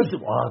 Why?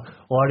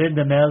 Or in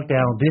the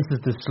meltdown, this is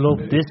the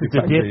slope, this is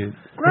the dip.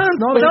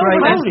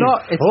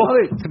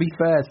 To be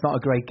fair, it's not a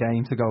great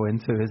game to go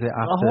into, is it?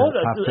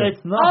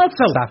 It's not.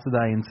 Also,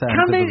 Saturday in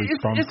terms of the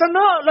response. Is there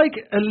not like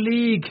a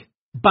league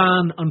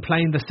ban on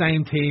playing the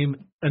same team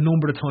a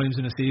number of times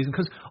in a season?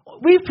 Because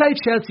we've played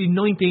Chelsea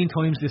 19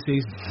 times this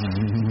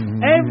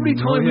season. Every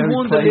time we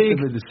won the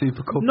league, the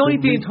Super Cup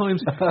 19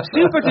 times.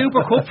 Super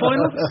Duper Cup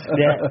finals.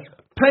 Yeah.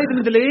 Played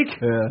them in the league.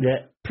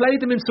 Yeah. played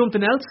them in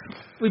something else.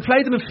 We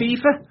played them in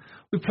FIFA.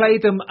 We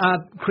played them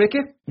at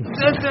cricket. We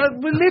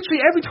literally,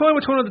 every time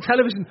we turn on the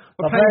television,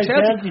 we're playing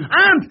Chelsea.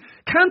 And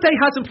Kante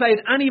hasn't played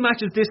any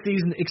matches this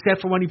season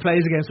except for when he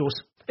plays against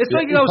us. It's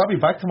like he goes...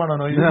 probably back tomorrow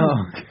night. No.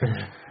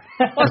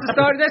 What's the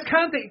story? There's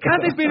Kante.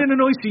 Kante's been in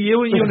an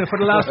ICU unit for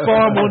the last 4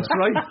 months,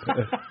 right?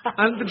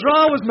 And the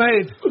draw was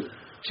made.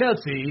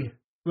 Chelsea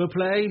will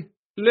play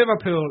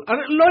Liverpool.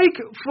 And like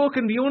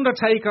fucking The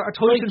Undertaker or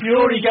Tyson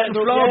Fury getting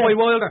flawed by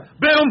Wilder.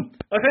 Boom!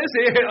 I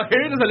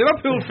hear there's a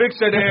Liverpool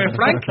fixture there,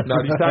 Frank. No,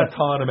 he started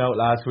throwing him out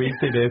last week.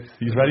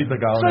 He's ready to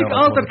go. It's like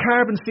Altered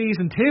Carbon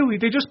season 2.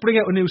 They just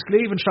bring out a new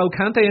sleeve and throw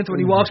Kante into it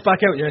and he walks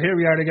back out. Yeah, here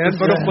we are again. It's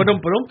like, I'm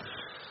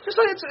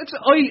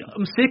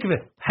sick of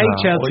it. Hate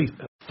Chelsea.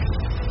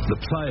 The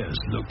players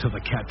look to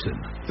the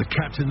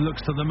captain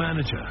looks to the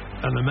manager,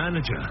 and the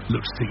manager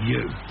looks to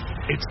you.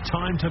 It's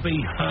time to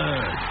be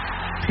heard.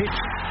 Pitch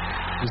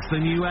is the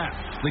new app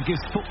that gives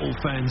football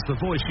fans the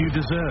voice you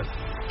deserve.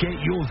 Get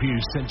your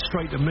views sent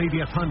straight to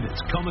media pundits,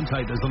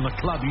 commentators on the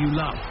club you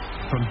love.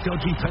 From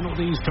dodgy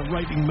penalties to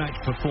rating match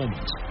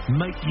performance,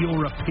 make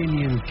your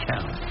opinion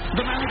count.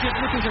 The manager's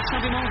looking to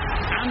sub him off,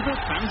 and the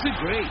fans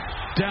agree.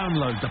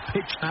 Download the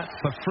Pitch app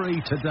for free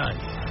today.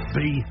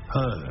 Be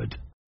heard.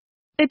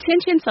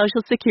 Attention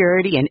Social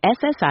Security and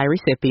SSI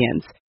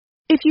recipients.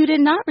 If you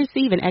did not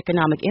receive an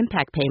economic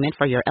impact payment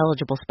for your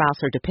eligible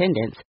spouse or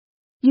dependents,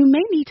 you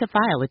may need to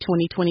file a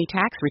 2020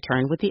 tax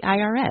return with the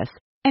IRS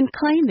and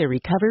claim the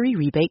recovery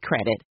rebate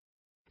credit.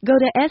 Go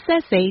to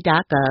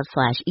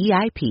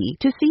ssa.gov/EIP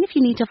to see if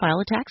you need to file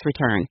a tax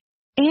return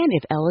and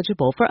if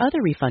eligible for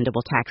other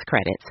refundable tax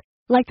credits,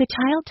 like the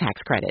child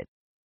tax credit.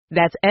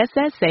 That's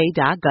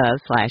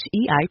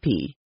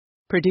ssa.gov/EIP.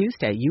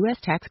 Produced at U.S.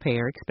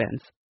 taxpayer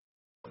expense.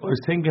 I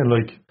was thinking,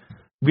 like,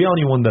 we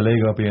only won the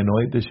league up being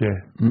United this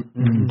year. So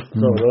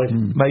right.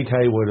 Make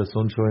hay where the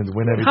sun shines,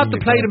 win everything. We have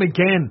to play them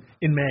again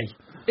in May.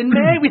 In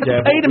May, we have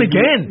to play them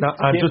again.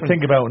 And just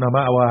think about, no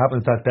matter what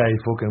happens that day,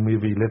 fucking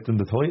we'll be lifting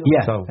the title.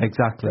 Yeah, so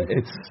exactly.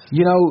 It's,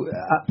 you know,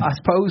 I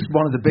suppose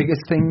one of the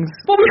biggest things...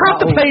 Well, we have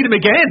to play them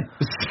again.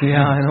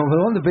 Yeah, I know.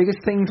 But one of the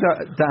biggest things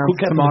down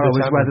tomorrow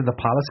is whether the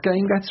Palace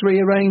game gets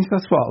rearranged.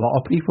 That's what a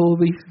lot of people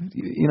will be...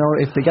 You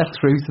know, if they get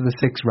through to the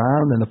 6th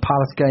round and the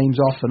Palace game's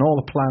off and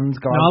all the plans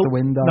go out the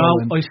window.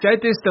 No, I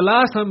said this the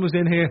last time I was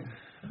in here.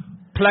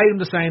 Play them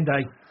the same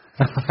day.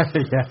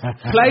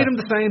 Play them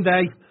the same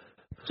day.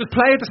 Just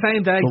play it the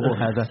same day. Double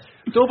header.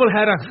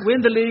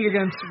 Win the league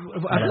against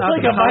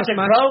like a magic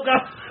program.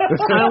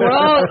 And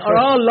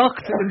we're all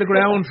locked in the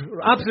ground.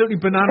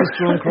 Absolutely bananas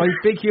drunk, right?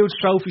 Big huge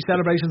trophy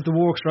celebrations, the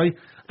works, right?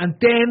 And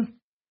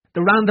then the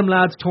random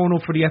lads turn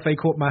up for the FA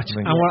Cup match,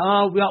 and we're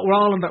all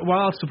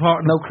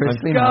supporting. No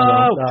Christy. Go!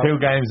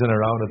 2 games in a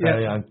row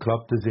today, and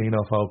Klopp to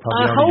Xenophobe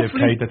probably only give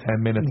Kate 10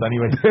 minutes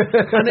anyway.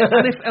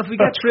 and if we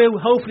get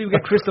through, hopefully we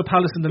get Crystal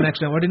Palace in the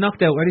next round. Are they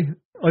knocked out? Ready?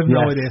 I have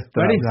no idea.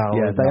 Ready?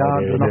 Yeah, they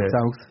are knocked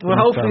out. Well,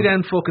 hopefully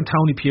then fucking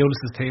Tony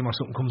Pulis' team or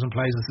something comes and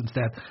plays us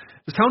instead.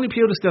 Does Tony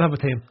Pulis still have a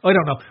team? I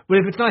don't know.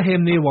 But if it's not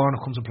him, Neil Warnock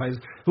comes and plays.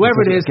 Whoever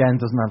it is,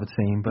 again doesn't have a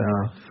team. But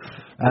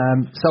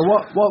so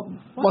what do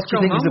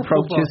you think his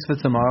approach is for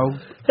tomorrow?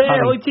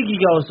 I think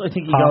he goes.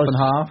 Half and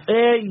half.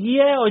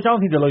 Yeah, I don't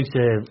think the likes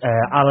of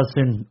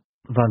Alisson,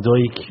 Van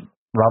Dijk,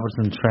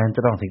 Robertson, Trent.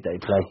 I don't think they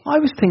play.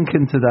 I was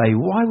thinking today,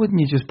 why wouldn't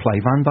you just play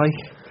Van Dijk?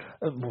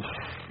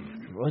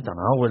 I don't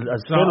know. Well,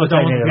 there's a lot of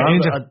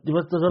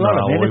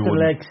minutes and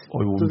legs.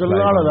 There's a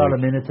lot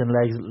of minutes and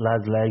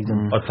lads' legs.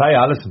 I'd play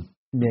Alisson.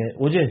 Yeah,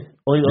 would you?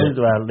 Well,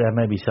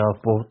 maybe so,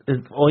 but I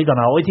don't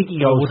know. I think he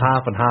goes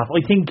half and half.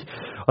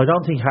 I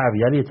don't think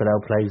Harvey Elliott's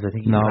allowed plays. I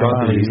think he's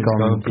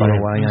gone play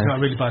away. He's got a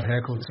really bad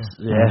haircut. So.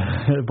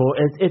 Yeah, but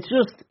it's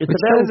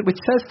which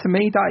says to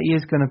me that he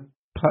is going to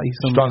play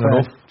some strong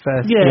enough.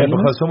 Yeah,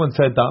 because someone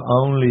said that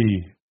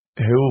only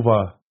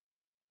Hoover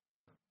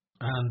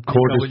and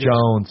Curtis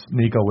Jones,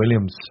 Nico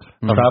Williams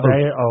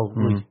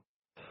travel.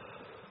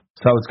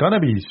 So it's going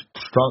to be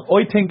strong.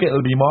 I think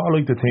it'll be more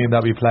like the team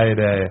that we played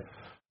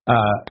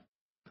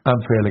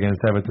Anfield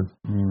against Everton.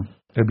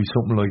 It'll be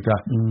something like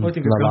that. I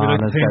think it's going to be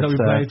like the team that we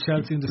played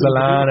Chelsea in the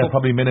Lallana,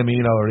 probably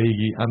Minamino,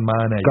 Origi and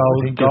Mane. I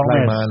think he'll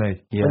play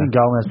Mane. I think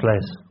Gomez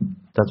plays.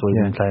 That's what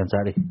he's been playing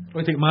Saturday.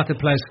 I think Matip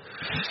plays.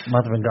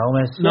 Matip and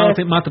Gomez? No, I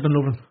think Matip and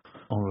Lovren.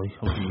 Alright,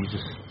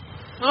 Jesus.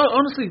 No,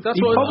 honestly, that's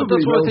he why probably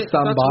will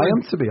stand by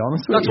him, to be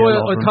honest with you. That's why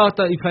I thought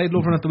that he played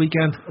Lovren at the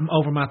weekend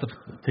over Matip.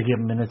 To give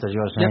him minutes, as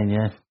you're saying,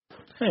 yeah.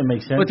 It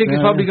makes sense. I think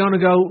he's probably going to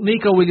go.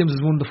 Nico Williams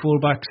is one of the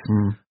fullbacks.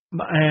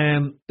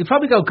 He'll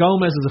probably go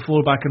Gomez as a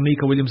fullback and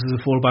Nico Williams as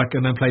a fullback,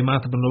 and then play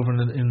Matip and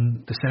Lovren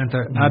in the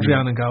centre.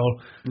 Adrian in goal.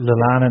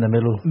 Lallana in the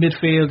middle.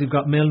 Midfield, you've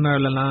got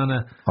Milner,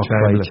 Lallana,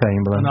 Chamberlain,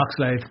 and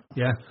Oxlade.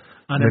 Yeah.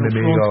 And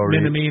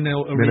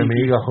Minamino, Origi.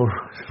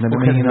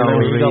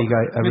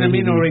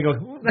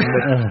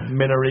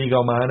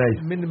 Minarigo, Mane.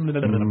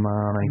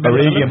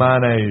 Origi,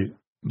 Mane,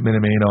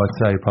 Minamino, I'd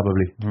say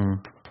probably.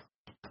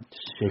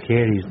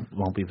 Shaqiri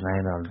won't be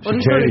playing on.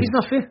 He's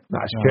not fit.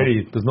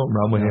 Shaqiri, there's nothing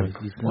wrong with him.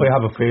 I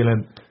have a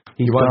feeling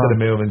He wanted to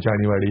move in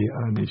January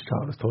and he's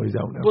trying his toys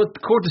out now. But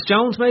Curtis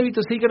Jones, maybe,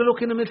 does he get a look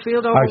in the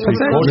midfield? Curtis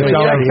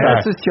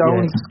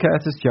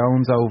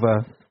Jones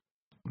over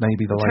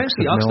maybe the likes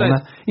of Milner.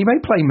 He may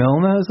play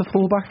Milner as a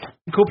fullback.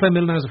 He could play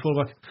Milner as a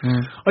fullback.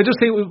 I just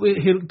think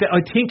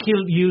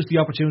he'll use the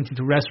opportunity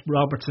to rest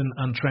Robertson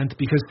and Trent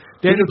because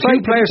they're the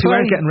two players who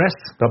aren't getting rest.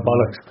 The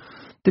bollocks.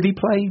 Did he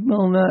play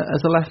Milner as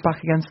a left back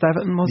against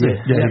Everton? Was he?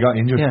 Yeah, he got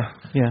injured.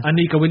 Yeah. And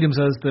Nico Williams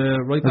as the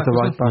right back.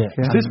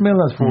 Is this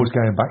Milner's first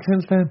game back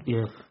since then?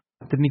 Yeah.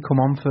 Didn't he come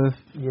on for?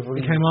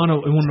 He came on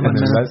in one of the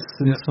matches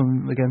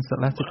against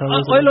Atletico. I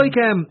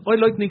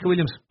like Nico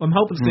Williams. I'm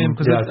hoping to see him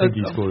because I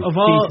think he's good.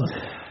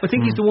 I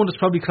think he's the one that's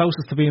probably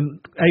closest to being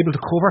able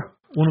to cover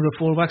one of the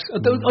fullbacks. I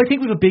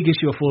think we have a big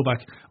issue of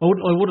fullback. I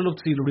would have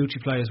loved to see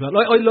Larouci play as well.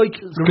 I like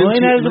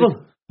Klein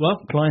eligible.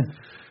 What? Klein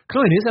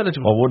is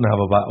eligible. I wouldn't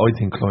have a bad. I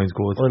think Klein's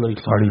good. I like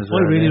Klein.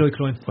 I really like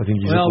Klein. I think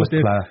he's a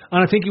good player.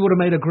 And I think he would have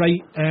made a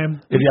great.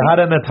 If you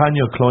had a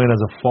Nathaniel Klein as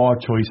a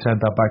 4th choice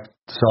centre back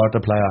sort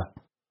of player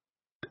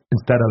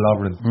instead of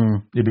Lovren,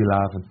 you'd be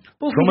laughing.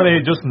 Somebody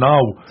just now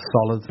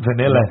solid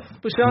vanilla.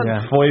 But Sean,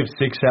 5, 6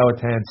 out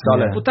of 10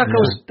 solid. But that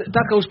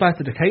goes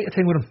back to the Keita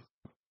thing with him.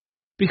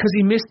 Because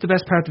he missed the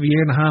best part of a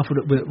year and a half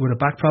with a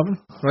back problem,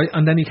 right?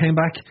 And then he came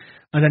back,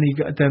 and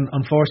then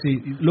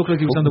unfortunately it looked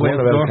like he was on the way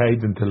out the door.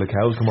 Until the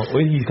cows come up.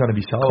 Well, he's going to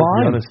be sold, to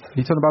be honest.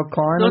 He's talking about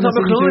Klein. No, not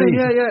about Klein,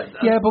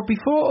 yeah, but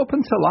before, up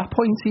until that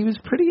point, he was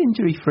pretty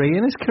injury free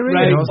in his career.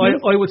 Right,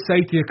 I would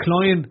say to you,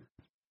 Klein.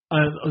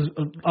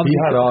 He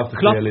had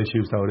off-the-field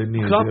issues, though, didn't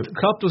he?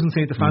 Klopp doesn't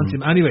seem to fancy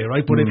him anyway,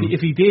 right? But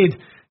if he did,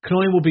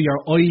 Klein will be your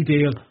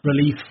ideal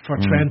relief for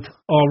Trent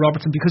or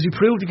Robertson because he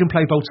proved he can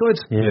play both sides.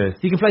 Yeah.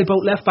 He can play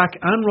both left back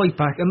and right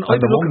back. And the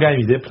one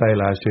game he did play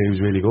last year, he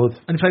was really good.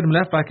 And he played him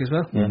left back as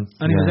well. Yeah.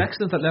 And he was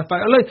excellent at left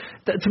back.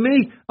 To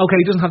me, okay,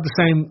 he doesn't have the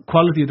same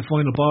quality of the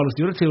final ball as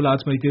the other two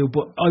lads may do,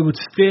 but I would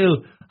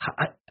still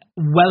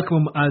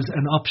welcome him as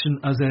an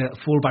option as a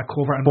fullback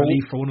cover and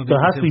relief for one of the.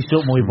 There has to be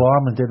something we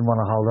Barman didn't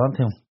want to hold on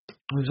to him.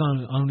 He was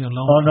only on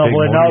loan. Oh no,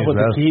 but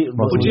the key.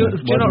 Do you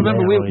not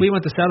remember we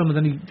went to sell him and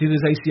then he did his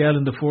ACL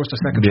in the first or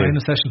second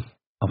training session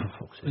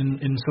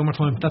in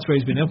summertime. That's where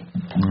he's been out.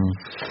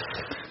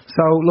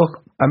 So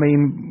look, I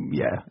mean,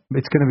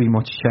 it's going to be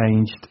much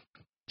changed.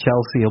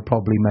 Chelsea will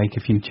probably make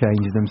a few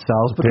changes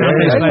themselves, but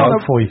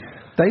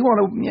they want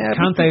to. Yeah,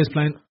 Kante is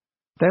playing.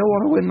 They'll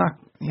want to win that.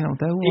 You know,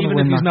 they'll want to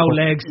win if he's that no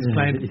legs, he's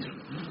playing.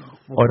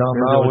 I don't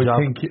know. I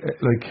think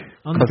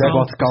because of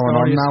what's going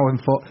on now in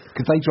foot,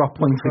 because they drop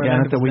points again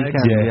at the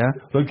weekend. Yeah.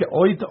 Look,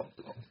 I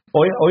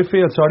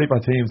feel sorry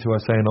for teams who are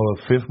saying,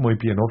 "Oh, 5th might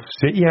be enough."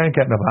 City ain't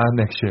getting a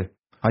ban next year.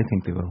 I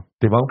think they will.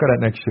 They won't get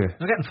it next year.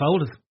 They're getting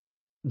folded.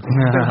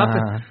 They'll have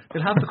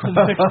to come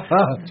back.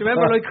 Do you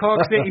remember like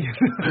Cork City?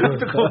 They'll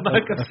have to come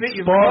back and City.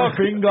 Sport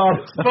Finger.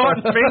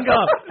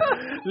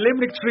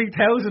 Limerick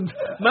 3000.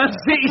 Man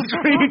City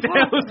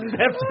 3000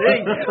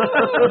 FC.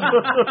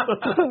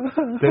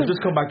 They'll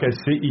just come back as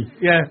City.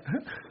 Yeah.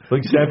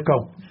 Like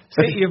Sevco.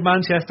 City of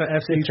Manchester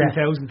FC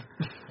 3000.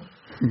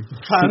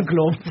 Fan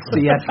club.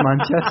 CS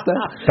Manchester.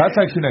 That's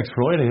actually next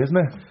Friday, isn't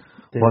it?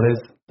 What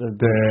is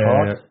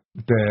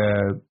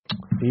the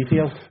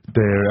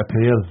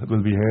appeal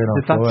will be heard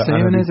on Friday. Is that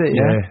soon, is it?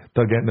 Yeah,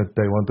 they're getting it.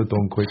 They want it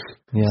done quick.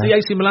 Yeah. See,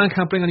 AC Milan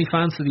can't bring any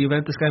fans to the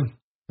Juventus game.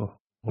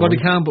 Well, they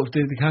can, but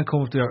they can't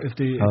come if they're this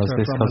because of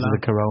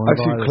the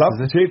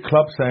coronavirus. Actually,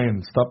 Klopp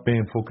saying stop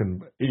being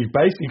fucking. He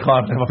basically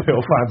called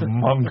Liverpool fans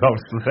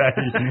mongols today.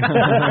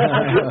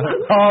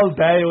 All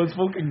day, it was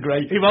fucking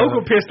great. He woke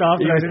up pissed off.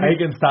 He was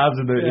taking stabs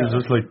and it was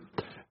just like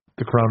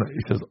the corona.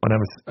 He says, "I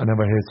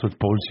never heard such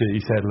bullshit."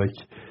 He said, like,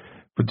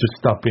 but just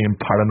stop being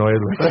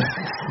paranoid. Like,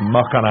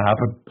 not gonna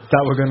happen.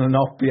 That we're gonna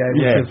not be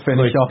able to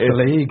finish off the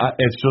league.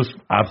 It's just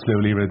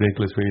absolutely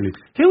ridiculous, really.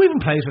 Who even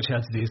plays for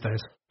Chelsea these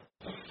days?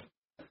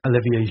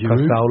 Olivier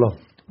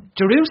Giroud.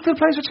 Giroud still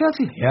plays for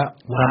Chelsea? Yeah.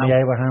 Wow.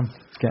 Abraham.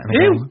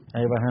 Who?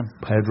 Abraham.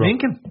 Pedro.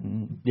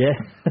 Lincoln. Yeah.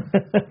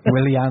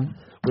 Willian.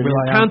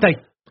 Kante.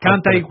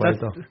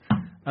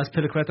 That's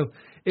Piliqueto.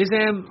 Is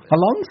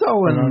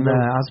Alonso and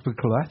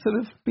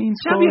Azpilicueta have been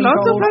scoring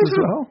goals as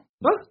well.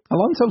 What?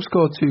 Alonso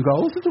scored 2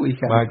 goals at the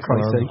weekend. I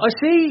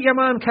see your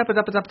man Kepa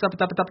dropped.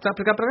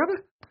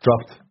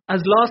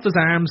 has lost his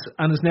arms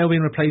and is now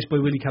being replaced by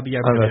Willy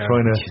Caballero. And they're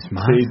trying to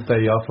see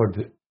they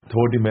offered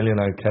 30 million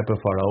out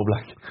Kepa for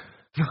Oblak.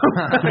 And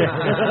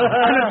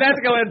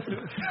Atletico and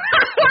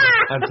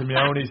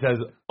Simeone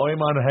says, I'm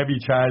on a heavy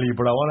Charlie,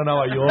 but I want to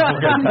know what you're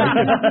fucking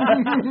taking.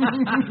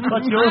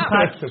 What's your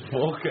pack?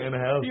 Fucking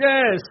hell.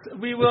 Yes,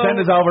 we will.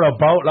 Send us over a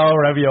boatload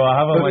review.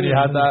 I haven't when you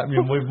had that.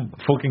 We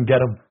fucking get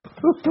him.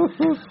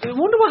 I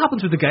wonder what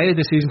happens with the Gea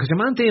this season, because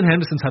your man Dean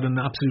Henderson's had an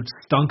absolute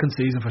stonking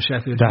season for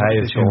Sheffield. The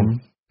highest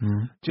one.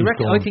 Do you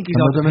reckon? I think he's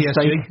on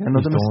PSG.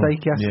 Another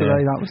mistake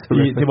yesterday. That was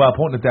terrific. They were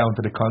putting it down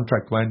to the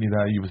contract, weren't you?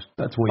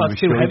 That's why he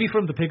was too heavy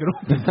for him to pick it up.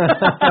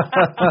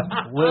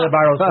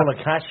 Wheelbarrows full of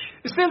cash.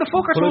 Still, the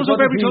fucker throws up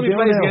every time he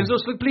plays against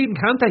us, like bleeding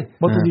Kante.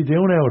 What does he do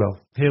now,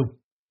 though? Who?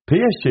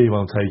 PSG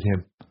won't take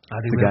him.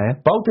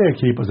 Both their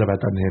keepers are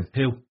better than him.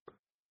 Who?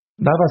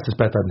 Navas is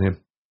better than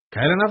him.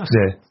 Keylor Navas?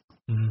 Yeah.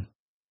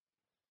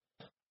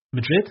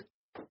 Madrid?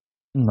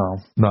 No.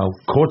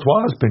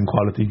 Courtois has been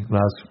quality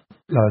last.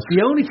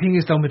 The only thing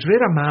is, though,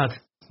 Madrid are mad.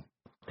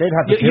 They'd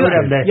have to do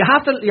them there. You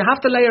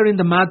have to layer in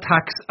the mad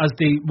tax as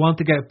they want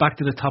to get back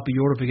to the top of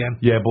Europe again.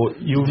 Yeah, but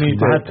you need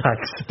mad tax.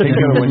 Think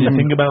of it, when you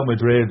think about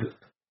Madrid,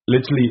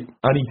 literally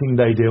anything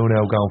they do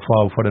now going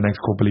forward for the next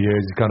couple of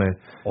years is going to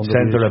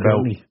centre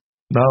about.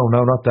 No,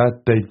 not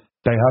that. They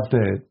have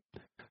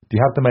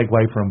to make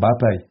way for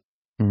Mbappe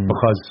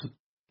because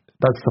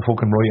that's the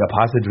fucking rite of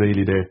passage,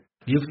 really. There.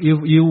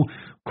 You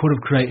could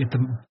have created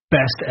the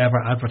best ever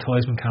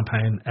advertisement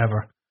campaign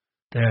ever.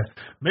 There,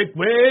 make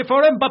way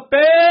for Mbappe.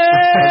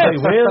 They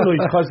will,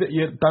 because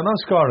they're not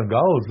scoring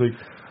goals.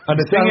 And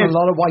the thing is, a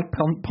lot of white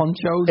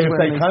ponchos. If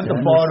they can't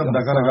afford them,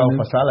 they're going to go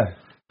for Salah.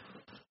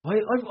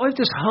 I've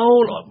this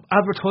whole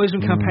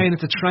advertisement campaign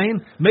at the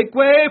train. Make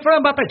way for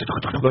Mbappe.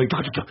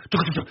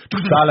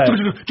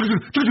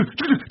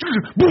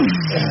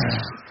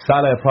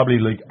 Salah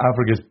probably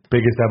Africa's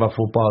biggest ever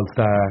football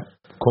star,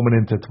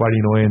 coming into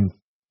 29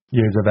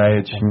 years of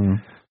age.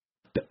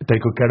 They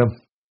could get him.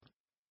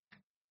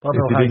 If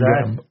they didn't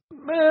get him,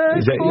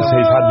 he's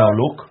had no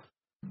luck.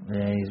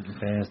 Yeah,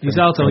 he's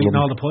also eating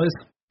all the pies.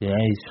 Yeah,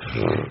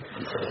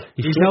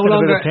 he's no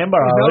longer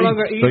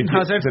Eden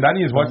Hazard. Did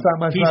any of you watch that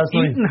match last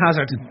night? Eden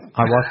Hazard.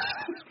 I watched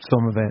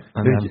some of it.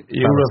 And then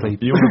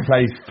you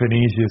replace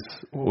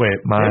Vinicius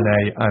with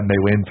Mane and they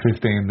win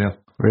 15-0.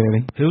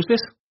 Really? Who's this?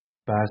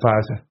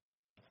 Barca.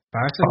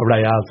 Oh,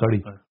 Real,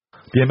 sorry.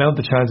 The amount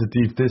of chances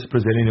this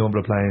Brazilian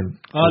number playing.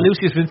 Oh,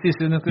 Lucius Vinicius,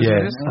 isn't it?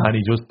 Yes, and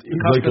he's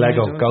like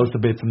Lego, goes to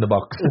bits in the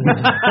box. As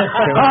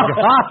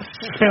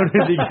soon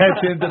as he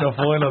gets into the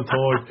final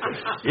third,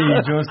 he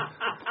just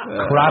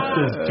craps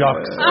his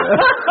jocks.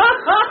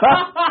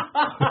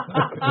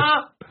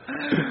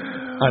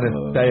 And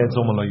they had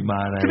someone like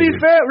Mane. To be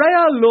fair,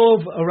 Real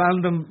love a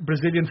random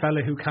Brazilian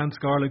fella who can't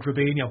score like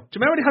Robinho. Do you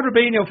remember they had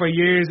Robinho for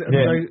years? And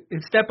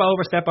step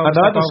over. And I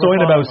had the sign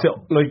about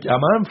a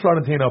man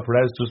Florentino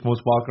Perez just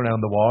must walk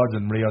around the wards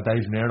in Rio de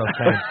Janeiro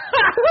saying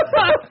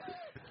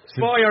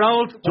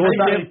 4-year-old.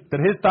 Did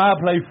his dad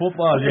play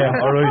football? Yeah,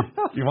 alright.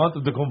 You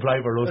wanted to come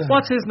play for us.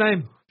 What's his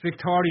name?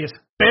 Victorious.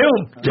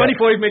 Boom!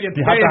 25 million.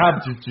 You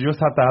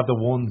just have to have the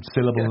one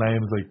syllable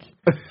names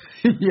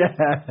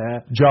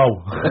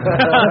Joe.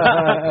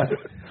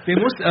 They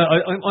must.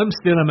 I'm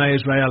still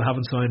amazed Real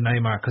haven't signed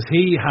Neymar because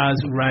he has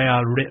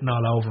Real written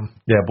all over him.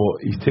 Yeah,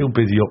 but he's too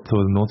busy up to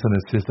his nuts and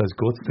his sister's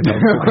guts to go.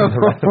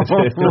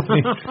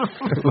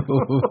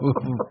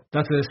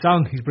 That's a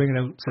song he's bringing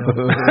out. So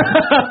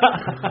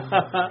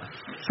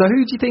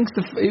who do you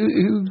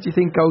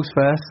think goes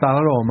first,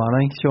 Salah or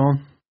Mane,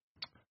 Sean?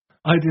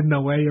 I didn't know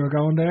where you were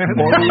going there. I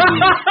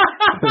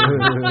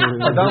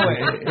know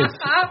it's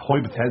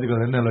hypothetical,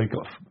 isn't it?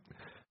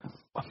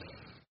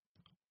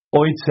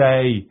 I'd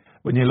say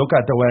when you look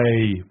at the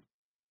way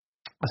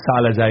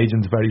Salah's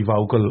agent's very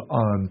vocal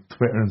on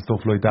Twitter and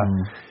stuff like that,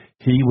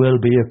 he will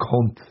be a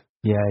cunt.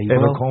 Yeah, he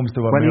will. If it comes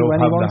to a when move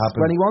having to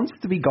happen. When he wants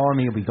to be gone,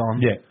 he'll be gone.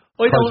 Yeah.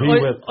 I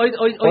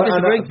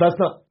disagree. That's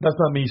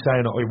not me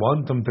saying I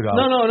want them to go.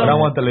 No. I don't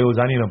want to lose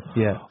any of them.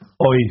 Yeah.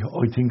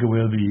 I think it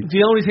will be.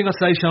 The only thing I'd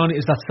say, Sean,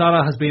 is that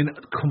Salah has been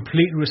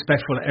completely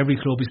respectful at every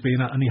club he's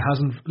been at, and he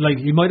hasn't,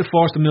 he might have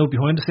forced a move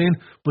behind the scene,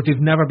 but they've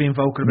never been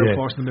vocal about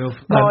forcing a move.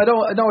 No, I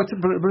don't. No,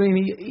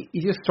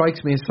 he just strikes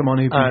me as someone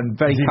who's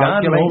very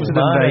calculated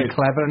and very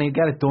clever, and he'd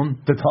get it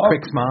done.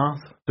 Quick,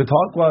 smart. The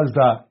talk was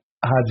that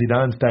had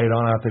Zidane stayed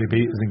on after he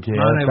beat us in Kiev,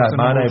 that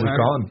Mane was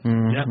gone.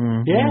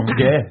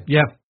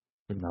 Yeah.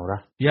 Didn't know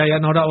that.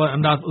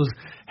 That was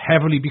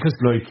heavily because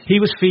he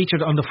was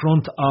featured on the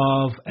front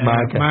of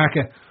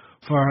Marca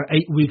for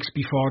 8 weeks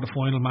before the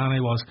final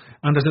Mane was,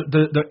 and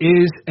there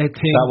is a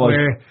thing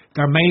where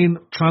their main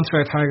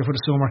transfer target for the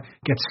summer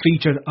gets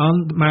featured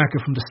on Marca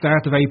from the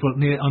start of April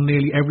on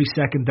nearly every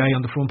second day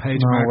on the front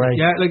page.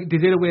 Yeah, they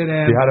did it with.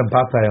 They had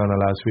Mbappe on it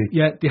last week.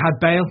 Yeah, they had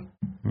Bale.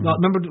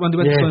 Remember when they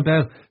went to sign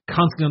Bale?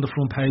 Constantly on the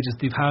front pages.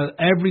 They've had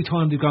every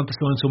time they've gone to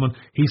sign someone,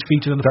 he's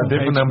featured on the front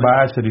page. Different than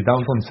Barca, they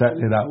don't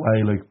unsettle you that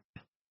way,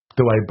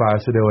 the way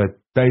Barca do it.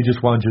 They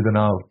just want you to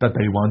know that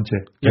they want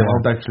you. They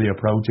won't actually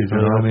approach you. You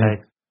know what I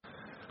mean?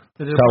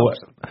 So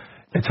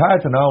it's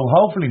hard to know.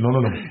 Hopefully none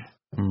of them.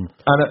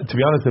 And to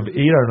be honest, if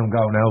either of them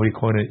go now,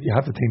 you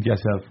have to think to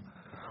yourself,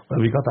 well,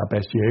 we got that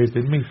best years,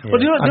 didn't we?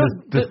 But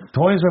the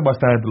times when we're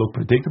starting to look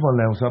predictable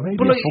now, so maybe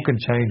a fucking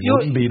change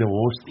wouldn't be the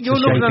worst. You're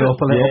to shake it up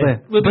a little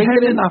bit.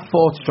 Bringing in that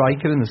fourth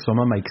striker in the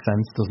summer makes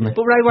sense, doesn't it?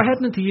 But we're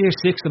heading into year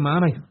 6 of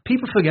Mane.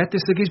 People forget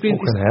this. He's been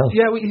fucking hell.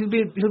 Yeah, he'll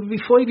be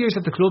 5 years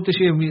at the club this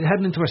year. We're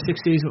heading into our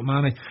 6th season with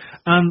Mane.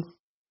 And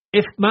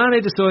if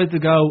Mane decided to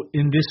go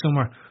in this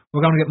summer, we're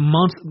going to get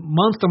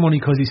monster money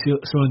because he's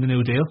signed a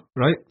new deal,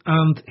 right?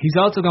 And he's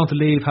also going to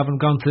leave having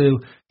gone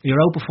to a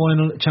Europa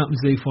final, a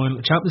Champions League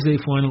final,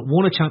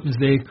 won a Champions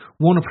League,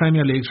 won a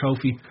Premier League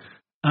trophy,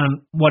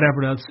 and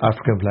whatever else.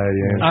 African Player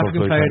of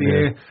the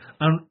Year.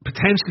 And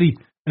potentially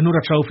another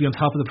trophy on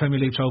top of the Premier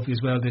League trophy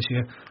as well this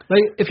year.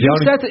 If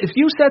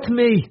you said to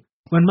me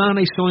When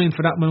Mane signed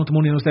for that amount of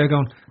money, I was there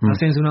going, that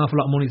seems an awful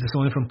lot of money to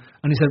sign from.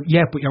 And he said,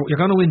 yeah, but you're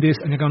going to win this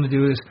and you're going to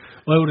do this.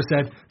 I would have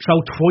said, throw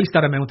twice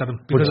that amount at him.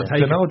 Because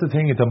you know what the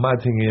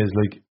mad thing is?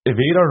 Like, if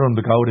either of them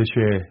to go this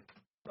year,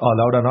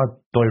 although they're not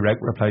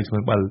direct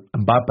replacement, well,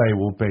 Mbappe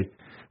would be.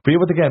 If we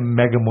were to get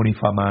mega money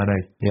for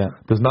Mane,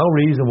 there's no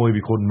reason why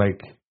we couldn't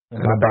make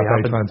an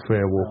Mbappe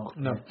transfer work.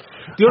 No.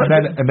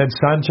 And then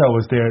Sancho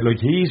was there.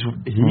 Like, he's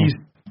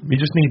we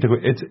just need to go.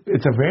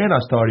 It's a Werner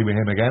story with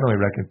him again, I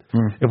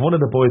reckon. If one of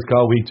the boys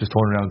go, we just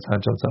turn around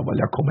Sancho and say, well,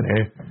 you're coming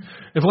here.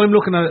 If I'm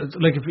looking at,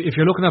 like, if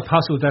you're looking at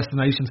possible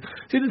destinations,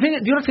 see,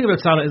 the other thing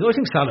about Salah is I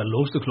think Salah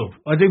loves the club.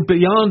 I think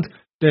beyond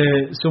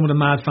some of the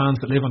mad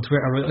fans that live on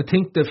Twitter, right, I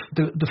think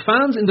the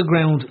fans in the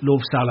ground love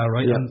Salah,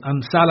 right? Yeah.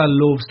 And Salah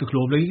loves the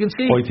club. Like, you can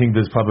see. I think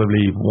there's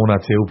probably one or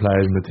two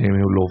players in the team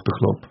who love the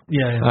club.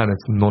 Yeah. And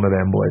it's none of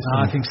them boys.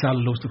 I think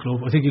Salah loves the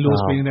club. I think he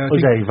loves being there.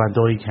 Van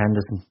Dijk,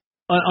 Henderson.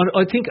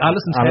 I think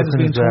Alisson's head has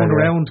been turned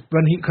around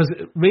because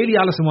really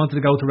Alisson wanted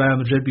to go to Real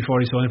Madrid before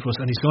he signed for us,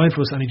 and he signed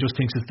for us, and he just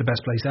thinks it's the best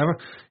place ever.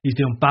 He's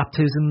doing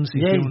baptisms.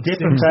 He's doing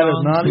different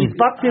fellas. He's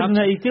baptism.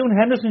 He's doing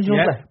Henderson's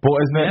jumper. But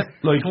isn't it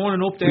like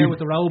turning up there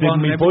with the robe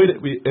on?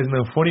 Isn't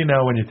it funny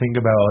now when you think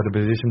about the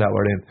position that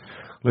we're in?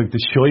 Like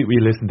the shite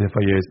we listened to for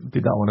years, they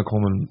don't want to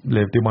come and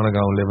live. They want to go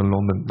and live in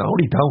London. No,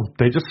 they don't.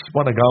 They just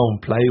want to go and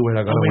play where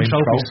they're going to win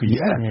trophies.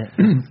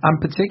 Yeah. And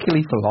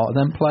particularly for a lot of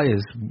them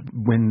players,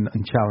 win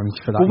and challenge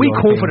for that. But we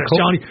comfort us,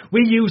 Johnny.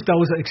 We use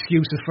those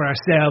excuses for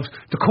ourselves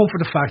to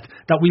comfort the fact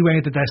that we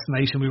weren't a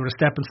destination. We were a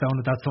stepping stone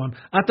at that time.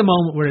 At the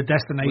moment, we're a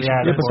destination.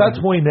 Yeah, but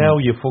that's why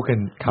now you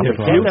fucking you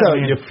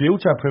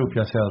future-proof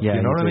yourself. Yeah,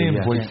 you know what I mean?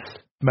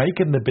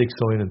 Making the big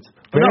signings.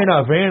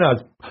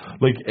 Werner's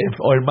like, if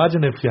I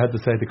imagine if you had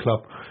to say to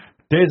Klopp,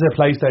 there's a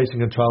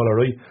PlayStation controller,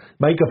 right?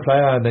 Make a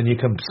player and then you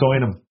can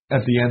sign him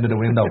at the end of the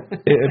window.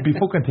 It'd be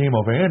fucking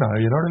Timo Werner,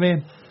 you know what I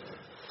mean?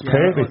 Yeah,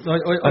 perfect.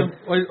 I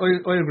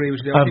agree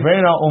with you. And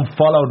Werner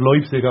unfollowed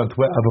Leipzig on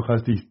Twitter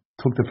because they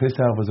took the piss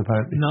out of us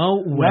apparently.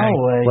 No way.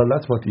 Well,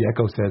 that's what the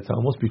Echo said, so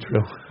it must be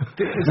true.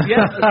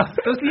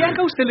 Does the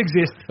Echo still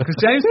exist? Because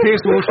James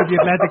Pearce works for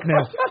the Athletic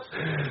now.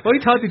 I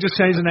thought they just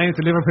changed the name to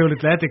Liverpool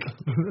Athletic.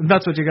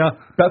 That's what you got.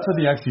 That's what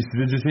they actually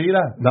did. You see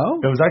that? No.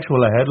 It was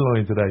actually a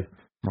headline today.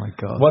 My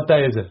God. What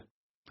day is it?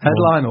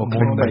 Headline or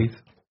clickbait?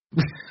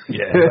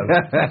 Yeah.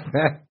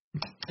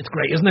 It's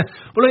great, isn't it?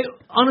 But like,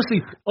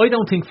 honestly, I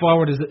don't think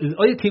forward is.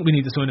 I think we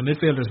need to sign a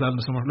midfielder as well in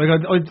the summer.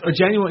 Like, I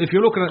genuinely, if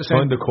you're looking at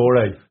sign the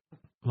Corey.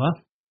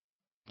 What?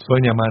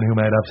 Sign your man who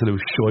made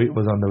absolute shite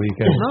was on the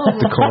weekend. No,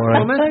 the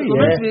Corey.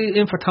 We're meant to be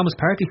in for Thomas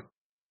Partey.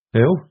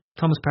 Who?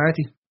 Thomas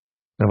Partey.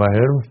 Never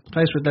heard of him.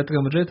 Plays for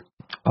Atletico Madrid.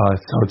 Oh,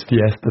 so it's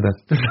Fiesta then.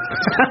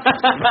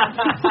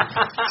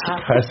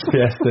 It's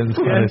Fiesta in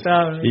Spanish.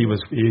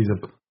 He's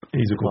a good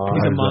player.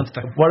 He's a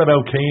monster. What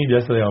about Keane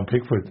yesterday on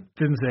Pickford?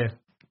 Didn't say it.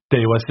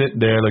 They were sitting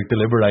there like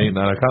deliberating,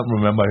 and I can't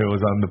remember who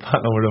was on the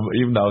panel with him,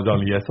 even though it was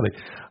only yesterday.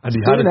 And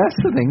he had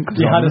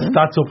his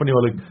stats up, and he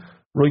was like,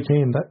 "Roy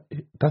Keane,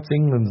 that's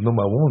England's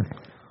number one.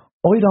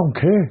 I don't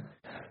care.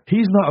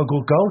 He's not a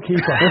good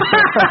goalkeeper.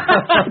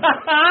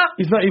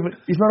 He's not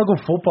a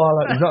good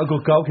footballer. He's not a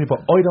good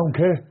goalkeeper. I don't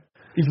care.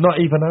 He's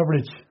not even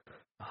average.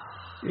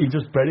 He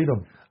just buried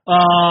him."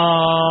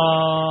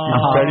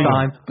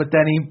 Time. But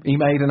then he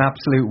made an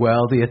absolute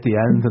worldie at the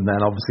end, and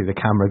then obviously the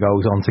camera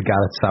goes on to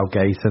Gareth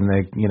Southgate, and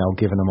they're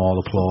giving him all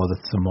the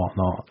plaudits and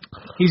whatnot.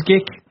 He's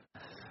Gick.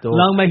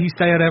 Long may he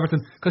stay at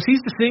Everton, because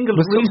he's the single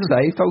reason.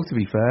 Safe though, to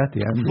be fair, at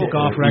the end. Fuck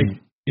off, Ray.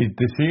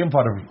 They see him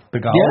for the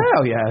goal.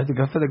 Yeah, they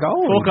go for the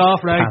goal. Fuck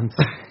off, Ray.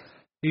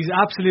 He's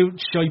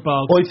absolute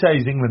shiteball. I'd say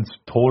he's England's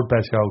third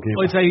best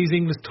goalkeeper. I'd say he's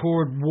England's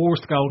third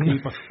worst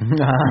goalkeeper.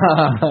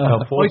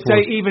 I'd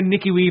say even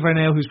Nicky Weaver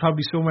now, who's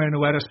probably somewhere in the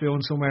Wetherspoon,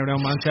 somewhere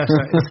around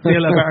Manchester, is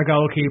still a better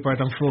goalkeeper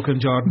than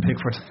fucking Jordan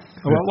Pickford.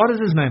 What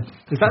is his name?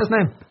 Is that his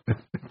name?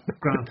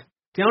 Grant.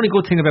 The only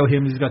good thing about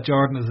him is he's got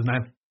Jordan as his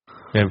name.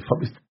 Yeah,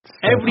 probably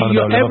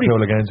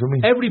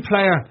every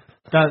player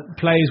that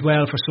plays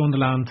well for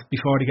Sunderland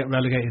before they get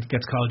relegated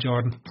gets called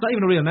Jordan. It's not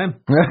even a real name.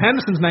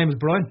 Henderson's name is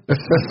Brian.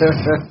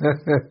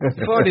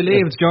 Before they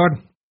leave, it's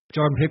Jordan.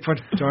 Jordan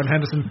Pickford, Jordan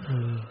Henderson.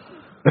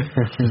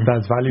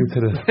 That's value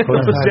to the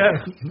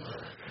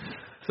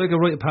It's like a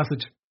rite of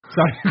passage.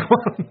 Sorry, go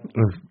on.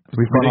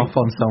 We've gone off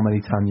on so many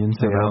tangents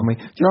here, haven't we?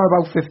 Do you know,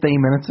 about 15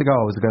 minutes ago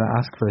I was going to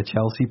ask for a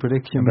Chelsea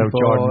prediction about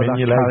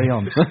Jordan carry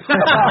on.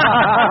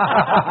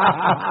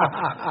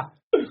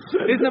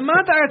 Isn't it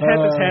mad that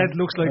Arteta's head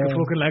looks like a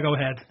fucking Lego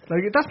head?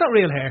 Like, that's not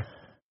real hair.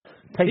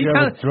 Take your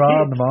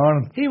draw in the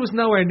morning. He was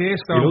nowhere near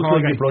Storm. He looks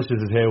like he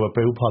brushes his hair with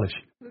boot polish.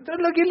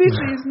 Look, he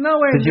literally is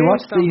nowhere near. Did you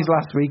watch these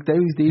last week?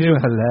 These were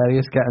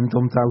hilarious, getting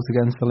dumped out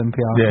against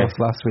Olympiacos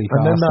last week.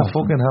 And then that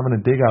fucking having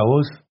a dig at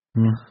us.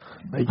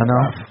 I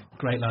know.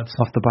 Great lads.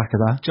 Off the back of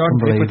that. Jordan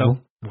Pickford though.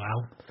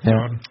 Wow.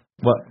 Yeah. Jordan.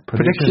 What?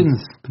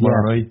 Predictions?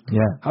 Right.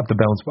 Yeah. Have to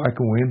bounce back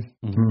and win.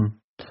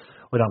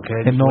 We don't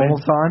care. In normal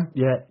time?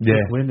 Yeah.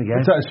 Win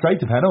again. It's straight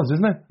to penalties,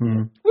 isn't it?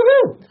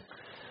 Woohoo!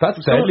 That's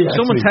deadly.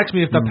 Someone text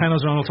me if that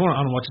penalties are on. I'll turn it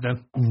on and watch it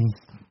then.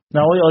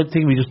 No, I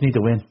think we just need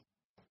to win.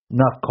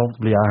 Not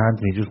comfortably our hands,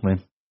 we just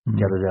win.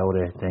 get us out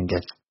of it, then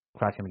get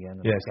cracking again.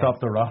 Yeah,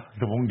 stop the rot.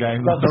 The one game.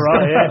 Stop the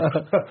rot, yeah.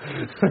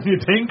 When you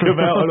think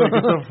about it,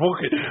 it's a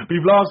fucking...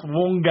 We've lost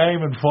one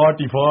game in 44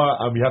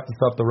 and we have to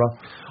stop the rot.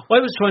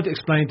 I was trying to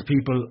explain to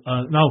people...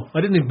 no,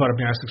 I didn't even bother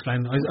me to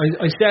explain.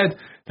 I said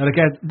that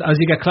again, as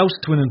you get closer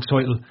to winning the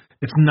title,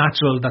 it's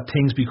natural that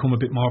things become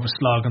a bit more of a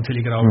slog until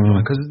you get over the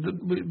line. Because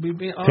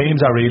teams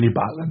are really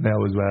battling now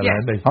as well,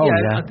 aren't they? Oh,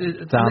 yeah.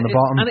 Down the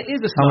bottom. And it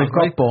is a slog. And we've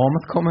got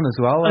Bournemouth coming as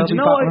well. And do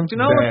you know what?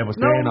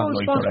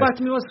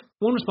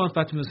 One response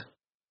back to me was,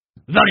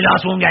 we've only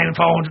lost one game in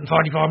 444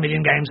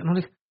 million games. And I'm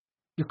like,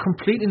 you're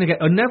completely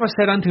negative. I never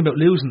said anything about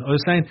losing. I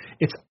was saying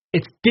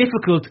it's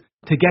difficult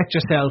to get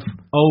yourself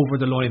over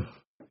the line.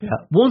 Yeah.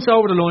 Once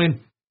over the line,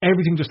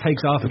 everything just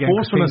takes off again. The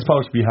first one is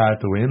supposed to be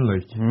hard to win,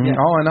 like. Yeah.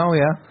 Oh, I know,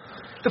 yeah.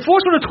 The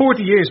first one in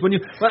 30 years.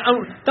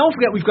 Don't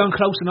forget, we've gone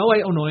close in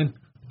 08, 09.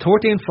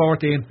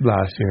 13-14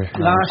 last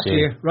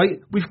year, right?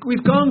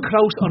 We've gone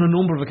close on a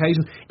number of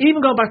occasions.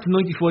 Even going back to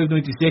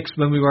 95-96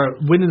 when we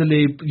were winning the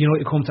league,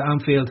 United come to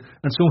Anfield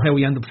and somehow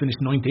we end up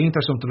finishing 19th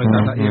or something like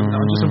that year, and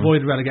just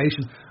avoided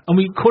relegation. And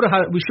we should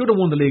have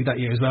won the league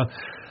that year as well.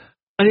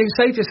 And you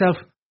say to yourself,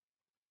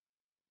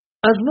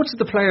 as much as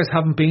the players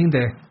haven't been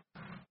there,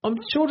 I'm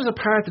sure there's a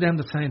part of them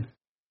that's saying,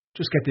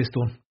 just get this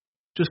done.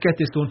 Just get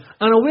this done.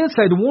 And I will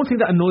say, the one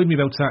thing that annoyed me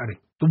about Saturday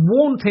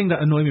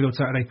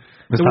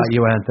was that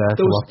you weren't there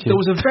to watch it.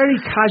 There was a very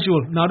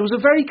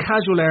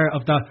casual air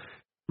of that,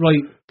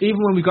 right,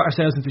 even when we got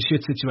ourselves into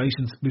shit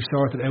situations, we've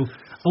sorted it out.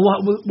 And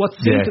what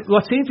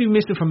seemed to be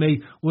missing from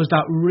me was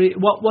that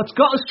what's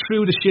got us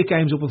through the shit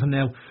games up until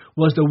now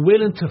was the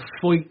willing to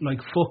fight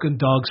like fucking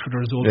dogs for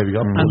the result.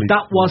 And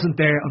that wasn't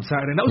there on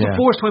Saturday. And that was the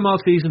first time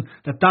all season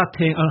that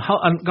thing,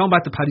 and going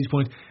back to Paddy's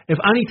point, if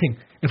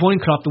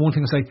I'm Klopp, the one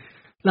thing I say,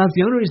 lads,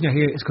 the only reason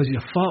you're here is because you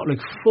fought like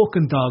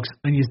fucking dogs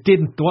and you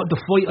didn't. The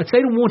fight, I'd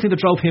say the one thing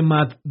that drove him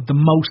mad the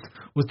most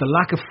was the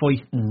lack of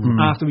fight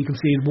after we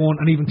conceded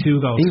 1 and even 2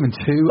 goals. Even 2.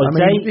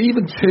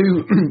 Even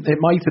 2, it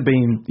might have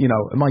been,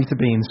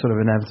 sort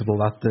of inevitable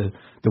that the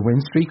win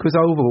streak was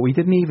over, but we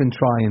didn't even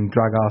try and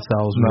drag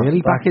ourselves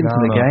really back into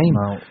the game.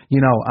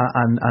 No.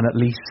 And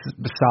at least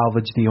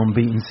salvage the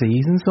unbeaten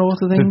season sort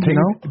of thing,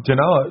 Do you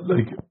know,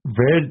 like,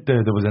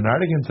 there was an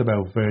arrogance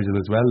about Virgil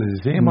as well.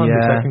 Is him on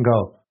the second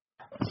goal?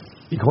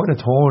 He kind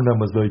of turned and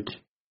was like,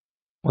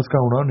 what's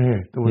going on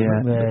here?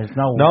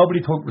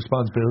 Nobody took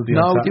responsibility.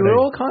 No, they were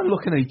all kind of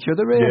looking at each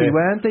other, really,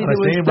 weren't they?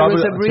 There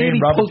was a really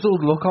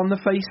puzzled look on the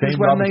faces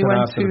when they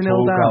went 2-0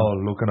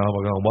 down. Looking over,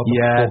 going, what the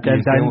fuck are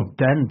you doing?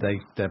 Then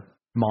their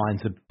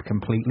minds had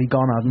completely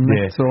gone, hadn't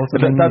they?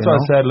 That's what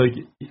I said, like,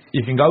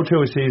 you can go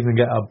through a season and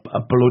get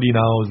a bloody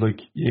nose, like,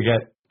 you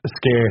get a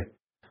scare.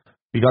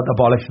 We got the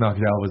bollocks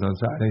knocked out of us on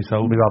Saturday,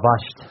 so we got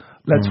bashed.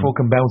 Let's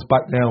fucking bounce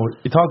back now.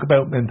 You talk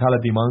about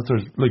mentality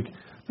monsters, like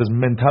there's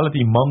mentality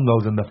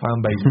mongos in the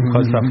fan base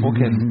because they're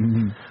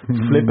fucking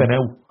flipping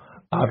out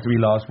after we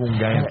lost one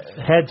game.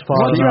 Heads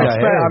falling.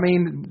 I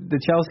mean,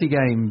 the Chelsea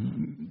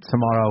game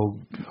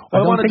tomorrow. I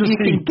don't think you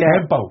can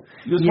get tempo.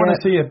 You just want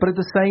to see it, but at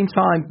the same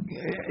time,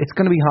 it's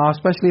going to be hard,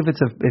 especially if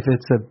it's a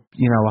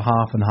a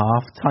half and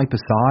half type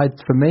of side.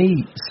 For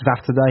me,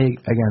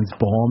 Saturday against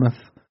Bournemouth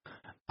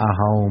at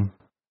home.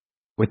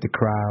 With the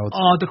crowd.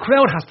 Oh, the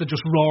crowd has to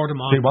just roar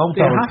them on. They won't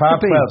though. It's half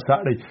 12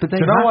 Saturday. Do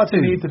you know what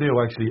they need to do,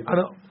 actually? And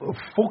it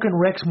fucking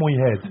wrecks my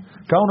head.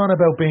 Going on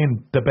about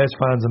being the best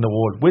fans in the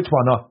world. Which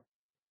one not?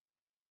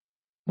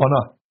 Why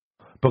not?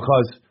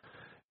 Because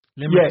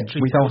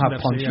we don't have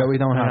Poncho. We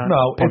don't have...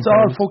 No, it's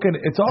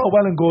all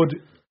well and good.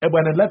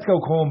 When it Let's Go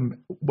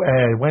come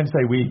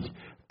Wednesday week,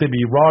 they'd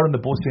be roaring the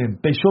bus in.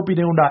 They should be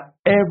doing that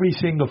every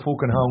single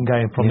fucking home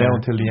game from now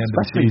until the end of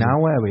the season. Especially now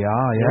where we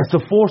are, It's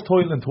the first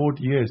title in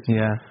 30 years.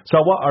 Yeah.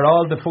 So what, are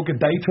all the fucking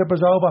day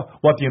trippers over?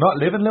 What, do you not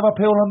live in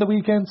Liverpool on the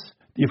weekends?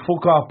 Do you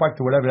fuck off back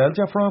to wherever else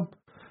you're from?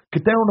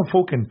 Get down and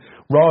fucking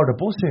roar the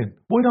bus in.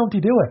 Why don't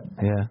they do it?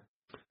 Yeah.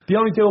 They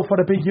only do it for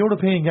the big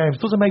European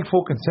games. Doesn't make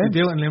fucking sense.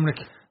 They do it in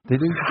Limerick. They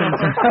do things.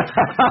 The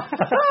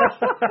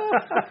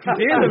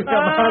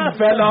man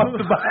fell off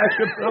the back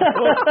of the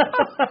bus.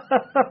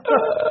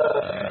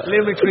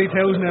 Limerick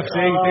 3000 FC.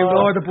 They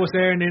lower the bus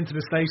there and into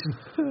the station.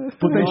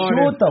 But they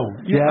should though.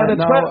 And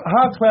at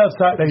 12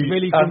 Saturday,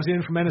 Billy comes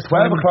in from Ennis.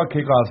 12 o'clock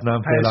kickoffs in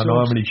Anfield are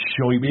normally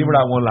shite. We were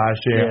at one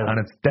last year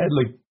and it's dead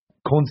like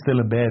cunt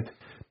still in bed.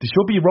 They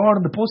should be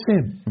roaring the bus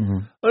in.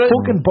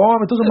 Fucking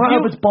Bournemouth. It doesn't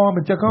matter if it's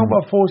Bournemouth. They're going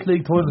for a first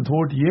league title in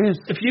 30 years.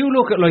 If you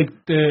look at like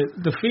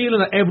the feeling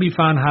that every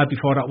fan had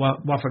before that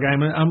Watford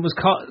game, and was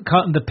caught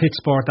in the Pitch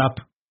Sport app,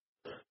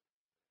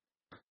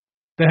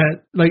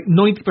 like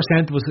 90%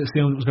 of us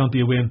assumed it was going to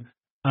be a win,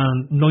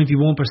 and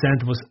 91%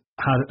 of us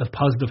had a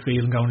positive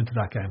feeling going into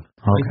that game.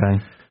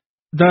 Okay.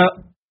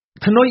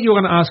 Tonight you're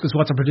going to ask us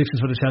what's our predictions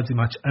for the Chelsea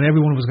match, and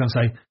everyone was going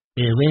to say,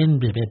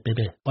 win,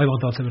 I won't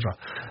thought it was draw.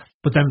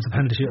 But then it's a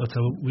penalty shootout,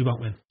 so we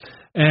won't win.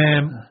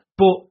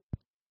 But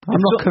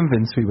I'm not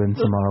convinced we win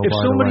tomorrow. If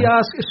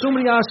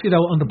somebody asks you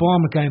though on the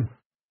Bournemouth game,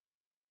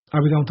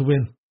 are we going to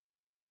win?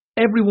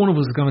 Every one of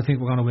us is going to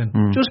think we're going to win.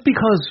 Just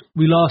because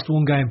we lost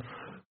one game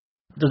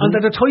And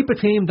they're the type of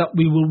team that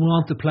we will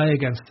want to play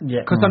against.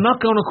 Because they're not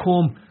going to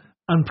come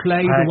and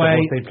play the way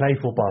they play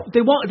football.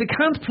 They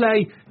can't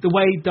play the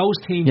way those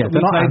teams that we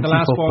played the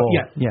last 4.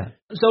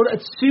 So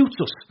it suits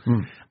us.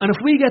 And if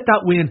we get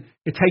that win,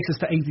 it takes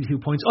us to 82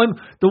 points.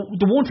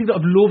 The one thing that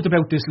I've loved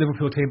about this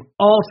Liverpool team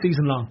all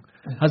season long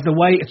is the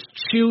way it's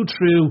chewed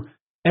through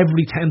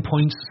every 10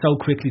 points so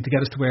quickly to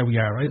get us to where we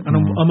are, right? And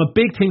I'm a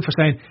big thing for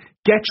saying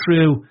get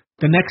through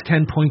the next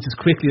 10 points as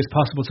quickly as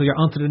possible so you're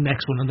on to the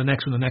next one and the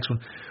next one and the next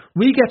one.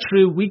 We get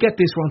through, we get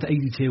this, we're on to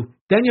 82.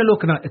 Then you're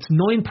looking at it's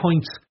 9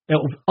 points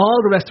out of all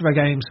the rest of our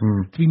games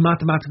to be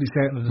mathematically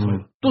certain of this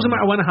win. Doesn't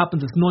matter when it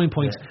happens, it's 9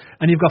 points.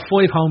 And you've got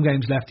 5 home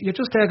games left. You're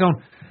just there going,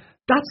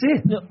 that's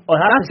it.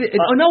 That's it.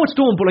 I know it's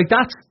done, but like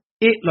that's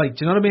it, like, do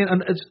you know what I mean?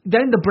 And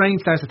then the brain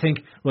starts to think,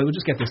 right, we'll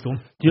just get this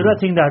done. The other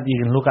thing that you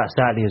can look at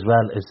Saturday as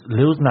well is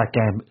losing that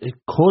game. It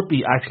could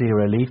be actually a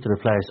relief to the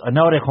players. I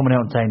know they're coming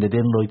out and saying they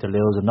didn't like to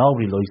lose, and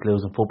nobody likes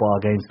losing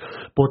football games,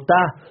 but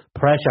that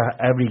pressure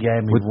every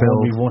game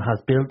we won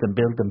has built and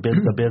built and built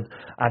and built,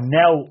 and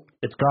now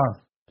it's gone.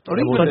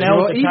 Even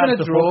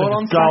a draw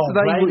on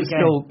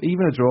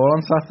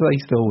Saturday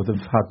still would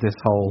have had this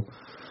whole,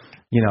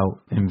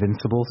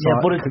 invincible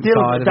side. But it's still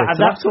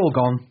that's all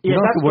gone. You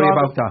don't have to worry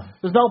about that.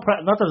 There's not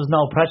that there's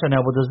no pressure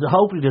now, but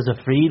hopefully there's a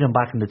freedom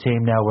back in the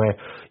team now where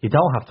you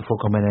don't have to fuck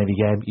them in every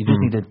game. You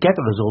just need to get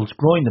the results,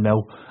 grind them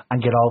out,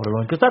 and get over the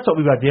line. Because that's what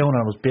we were doing.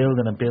 I was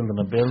building and building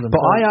and building. But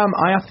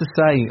I have to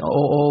say,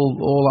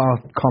 all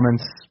our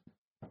comments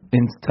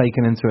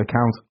taken into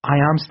account, I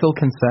am still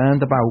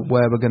concerned about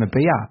where we're going to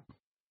be at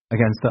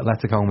against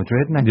Atletico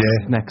Madrid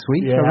next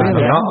week.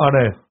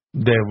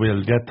 They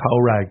will get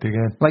toe-ragged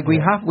again. Like we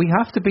have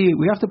to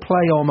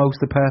play almost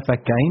a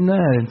perfect game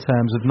there in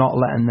terms of not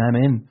letting them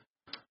in.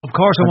 Of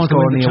course, I want to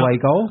win the away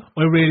goal.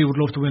 I really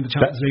would love to win the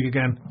Champions League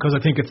again because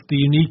I think it's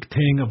the unique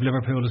thing of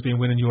Liverpool has been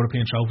winning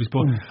European trophies.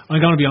 But I'm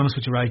going to be honest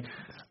with you, right?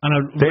 And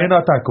they're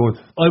not that good.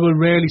 I will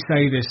rarely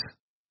say this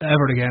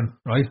ever again,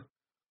 right?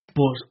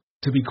 But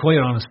to be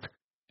quite honest,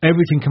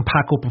 everything can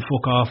pack up and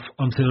fuck off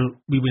until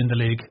we win the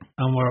league,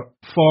 and we're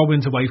 4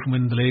 wins away from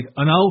winning the league.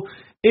 I know.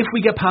 If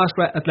we get past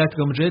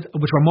Atletico Madrid,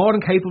 which we're more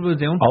than capable of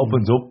doing,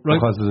 opens up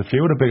because there's a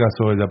few of the bigger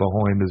sides are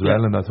behind as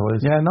well, and that's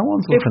always no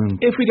one's looking.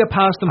 If we get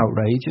past them,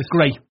 outrageous,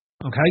 great,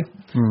 okay.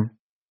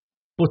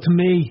 But to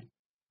me,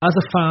 as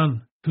a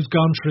fan who's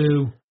gone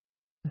through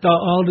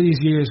all these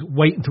years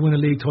waiting to win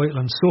a league title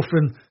and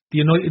suffering the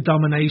United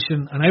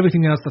domination and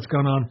everything else that's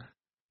gone on,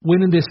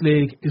 winning this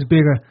league is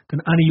bigger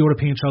than any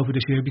European trophy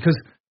this year. Because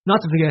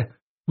not to forget,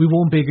 we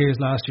won big ears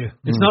last year.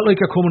 It's not like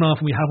you're coming off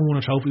and we haven't won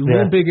a trophy. We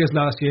won big ears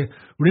last year.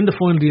 We're in the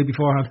final deal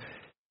beforehand.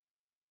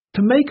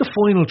 To make a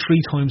final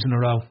 3 times in a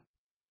row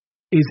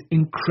is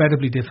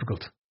incredibly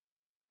difficult.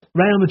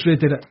 Real Madrid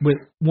did it with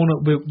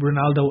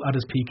Ronaldo at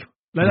his peak.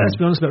 Let's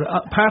be honest about it.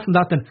 Apart from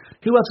that, then,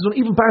 who else has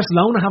done? Even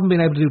Barcelona haven't been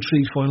able to do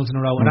 3 finals in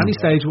a row at any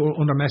stage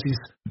under Messi's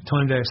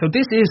time there. So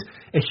this is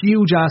a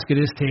huge ask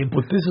of this team.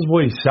 But this is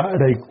why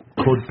Saturday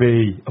could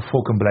be a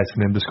fucking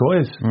blessing in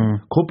disguise.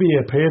 Could be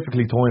a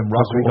perfectly timed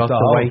rock. We got the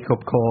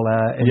wake-up call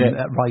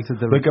right at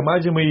the... Like,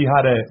 imagine we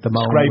had a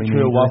scrape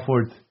through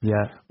Watford.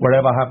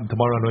 Whatever happened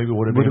tomorrow night, we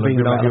would have been like,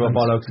 we don't give a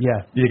bollocks.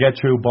 You get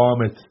through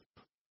Bournemouth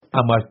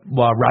and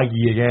we're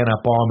raggy again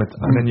at Bournemouth,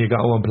 and then you go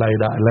and play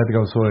that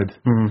Atletico side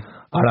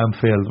at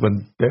Anfield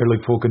when they're like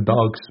fucking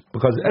dogs,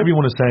 because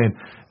everyone is saying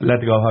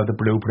Atletico have the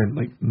blueprint.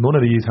 Like, none of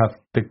these have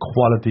the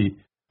quality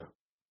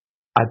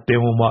at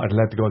doing what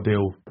Atletico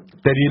do.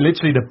 They're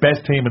literally the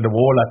best team in the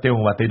world at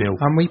doing what they do.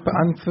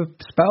 And for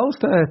spells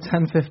to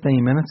 10-15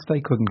 minutes they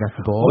couldn't get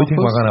the ball. I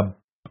think we're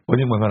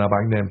gonna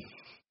bang them.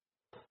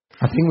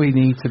 I think we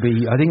need to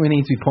be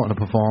putting a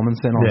performance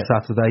in on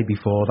Saturday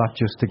before that,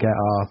 just to get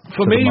our.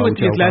 For me, with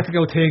the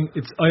Atletico thing,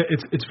 it's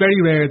very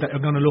rare that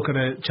I'm going to look at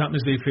a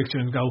Champions League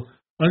fixture and go,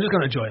 I'm just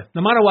going to enjoy it,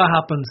 no matter what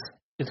happens.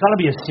 It's going to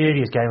be a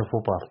serious game of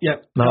football.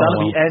 Yeah, no,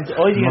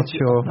 I'm not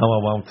sure. No,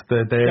 I won't.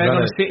 They're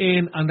going to sit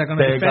in and they're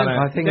going to defend.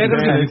 They're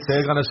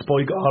going to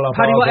spike all of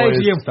Paddy, our what boys. Age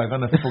are you? They're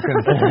going to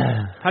fucking.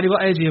 Paddy,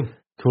 what age are you?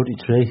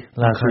 23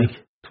 last week.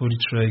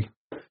 23.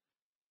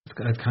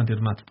 I can't do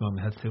the math on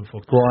my head too.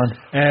 Go on.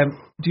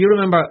 Do you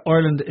remember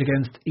Ireland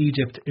against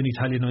Egypt in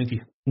Italia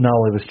 90? No,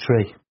 it was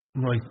 3.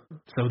 Right,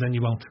 so then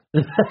you won't.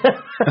 But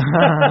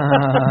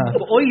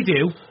I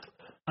do,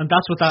 and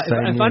that's what that.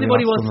 If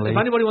anybody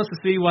wants to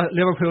see what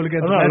Liverpool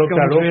against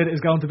Atletico Madrid is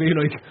going to be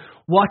like,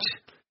 watch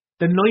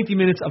the 90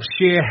 minutes of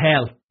sheer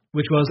hell,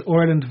 which was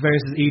Ireland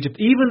versus Egypt.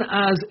 Even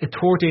as a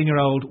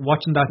 13-year-old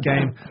watching that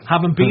game,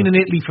 having been in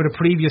Italy for the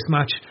previous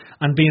match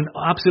and being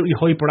absolutely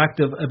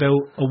hyperactive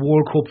about a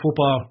World Cup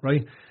football,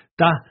 right?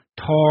 That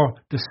tore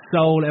the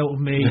soul out of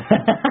me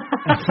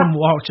from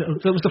watching.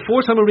 It was the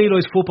first time I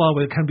realised football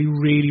can be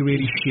really,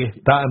 really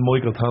shit. That and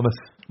Michael Thomas.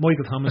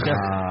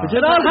 Yeah. But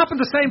it all happened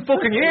the same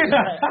fucking year.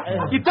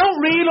 You don't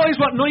realise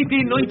what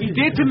 1990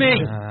 did to me.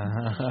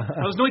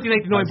 That was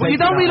 1989. But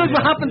you don't realise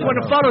what happens when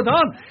it followed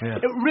on.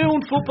 It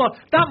ruined football.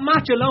 That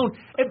match alone,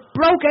 it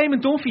broke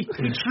Eamon Dunphy.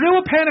 He threw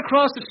a pen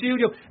across the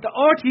studio. The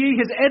RTE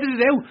has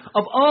edited out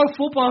of all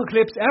football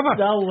clips ever.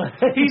 No way.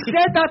 He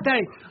said that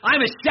day,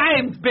 I'm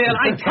ashamed, Bill.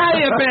 I tell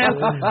you, Bill.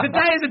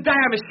 Today is the day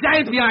I'm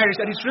ashamed to be Irish.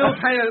 And he threw a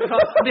pen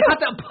across. And they had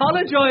to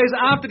apologise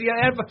after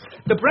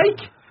the break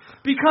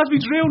because we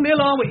drew 0-0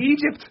 on with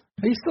Egypt.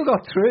 He still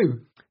got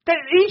through.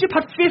 Egypt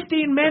had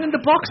 15 men in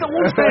the box at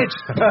one stage.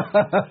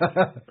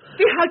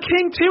 They had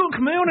King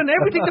Tutankhamun and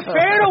everything. The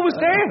Pharaoh was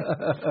there.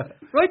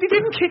 Right? They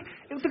didn't kick.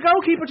 The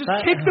goalkeeper just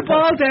kicked the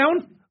ball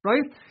down.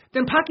 Right?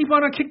 Then Paddy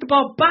Bonner kicked the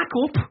ball back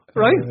up.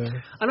 Right?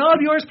 And all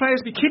the Irish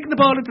players be kicking the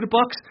ball into the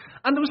box.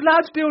 And there was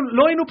lads doing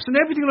line-ups and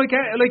everything like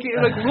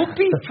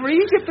rugby for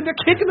Egypt, and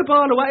they're kicking the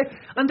ball away.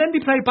 And then they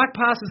played back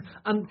passes.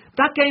 And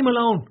that game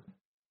alone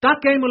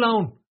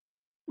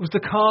was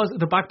the cause of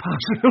the back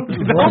pass.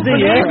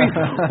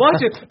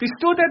 Watch it. They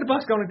stood there at the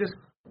box going like this.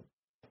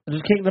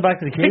 Just kicking it back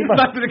to the keeper. Kicking it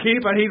back to the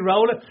keeper, and he'd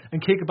roll it and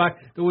kick it back.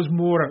 There was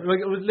more. Like,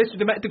 it was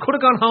literally, they could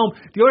have gone home.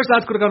 The Irish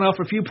lads could have gone off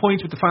for a few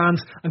points with the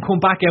fans and come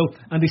back out,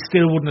 and they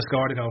still wouldn't have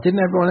scored a goal. Didn't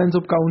everyone end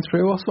up going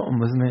through or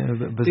something? Wasn't it a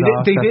bit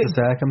bizarre set of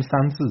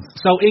circumstances?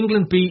 So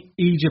England beat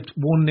Egypt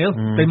 1-0.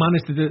 They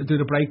managed to do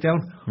the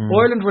breakdown.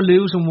 Ireland were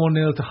losing 1-0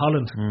 to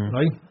Holland,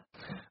 right?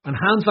 And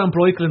Hans van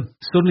Breukelen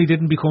suddenly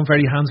didn't become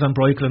very Hans van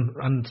Breukelen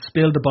and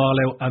spilled the ball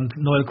out, and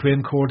Niall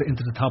Quinn scored it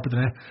into the top of the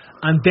net.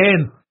 And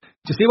then,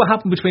 do you see what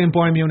happened between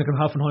Bayern Munich and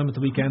Hoffenheim at the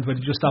weekend where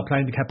they just stopped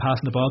playing, they kept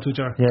passing the ball to each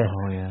other? Yeah.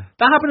 Oh, yeah.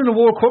 That happened in a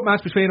World Cup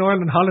match between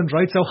Ireland and Holland,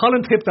 right? So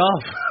Holland tipped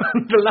off.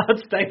 The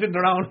lads stayed in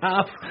their own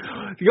half.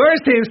 The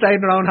Irish team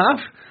stayed in their own half,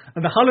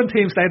 and the Holland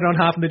team stayed in their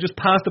own half, and they just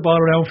passed the ball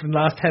around for the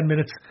last 10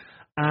 minutes.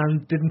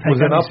 And didn't take. Was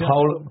it not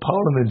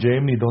Poland and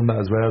Germany done that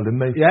as well, didn't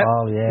they? Yeah.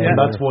 Oh yeah. And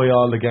that's why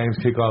all the games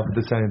kick off at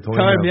the same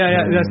time.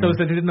 Yeah. So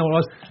they didn't know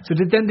what it was. So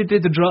then they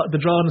did the draw and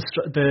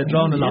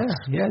the lots.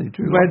 Yeah, they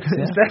drew lots.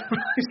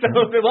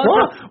 So it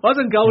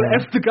wasn't goal.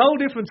 The goal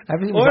difference.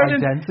 Everything was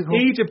identical.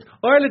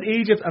 Ireland,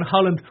 Egypt, and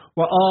Holland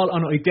were all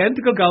on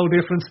identical goal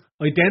difference,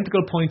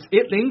 identical points.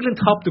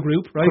 England topped the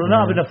group, right? Well,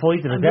 not a bit of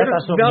fight in it.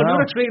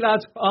 Another three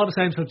lads, all the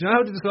same. So do you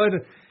know how they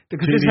decided?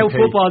 Because this is how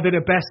football did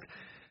it best.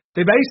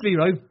 They basically,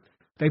 right,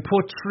 they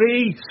put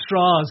 3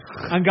 straws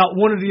and got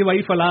one of the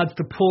UEFA lads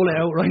to pull it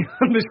out, right?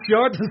 And the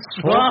shortest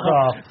straw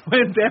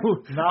went out.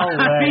 No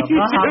way.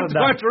 I'm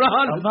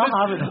not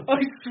having that. I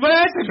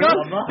swear to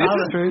God.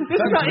 This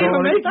is not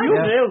even making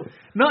you do.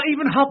 Not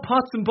even hot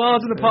pots and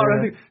balls in the pot or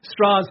anything.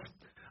 Straws.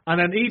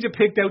 And then Egypt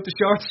picked out the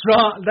short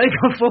straw. They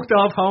got fucked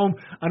off home.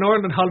 And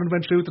Ireland and Holland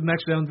went through to the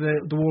next round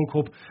of the World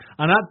Cup.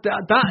 And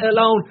that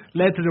alone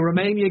led to the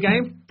Romania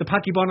game, the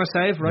Paddy Bonner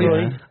save,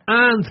 right?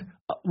 And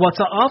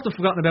what's often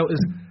forgotten about is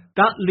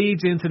that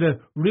leads into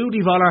the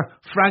Rudi Voller,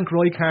 Frank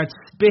Rijkaard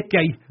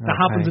spitgate that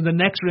happens in the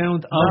next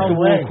round of the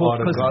World Cup,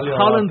 because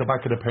Holland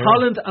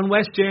and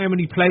West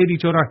Germany played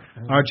each other,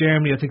 or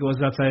Germany I think it was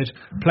at that stage,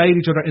 played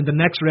each other in the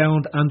next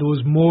round, and there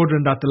was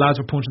murdering that the lads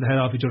were punching the head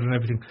off each other and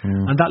everything.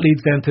 And that leads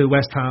then to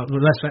West Germany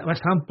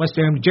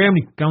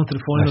going to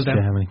the final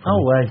then.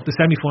 The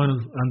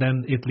semi-final, and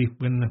then Italy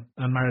winning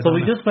and Maradona. So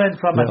we just went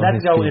from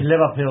Atletico in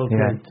Liverpool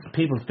to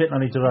people spitting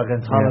on each other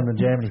against Holland and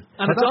Germany.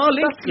 And it's all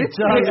linked. It's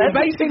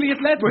basically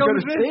Atletico. I have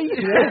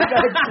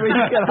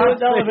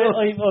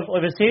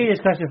a serious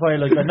question for you.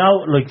 Like, I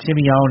know, like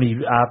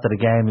Simeone after the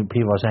game,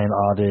 people are saying,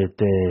 "Oh,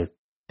 the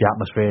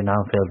atmosphere in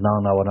Anfield."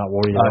 No, we're not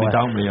worried about it.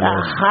 Don't really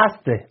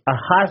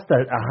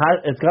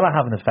it's gonna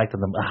have an effect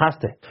on them. It has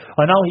to.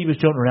 I know he was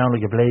jumping around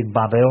like a bleeding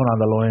baboon on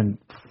the line,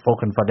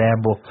 fucking for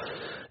them, but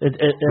the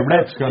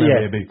ref's gonna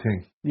be a big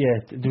thing.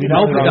 Yeah,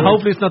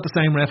 hopefully it's not the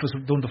same ref as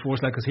done the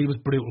first leg, because he was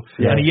brutal,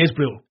 and he is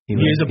brutal. He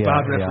is a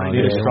bad referee.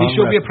 He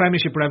should be a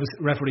Premiership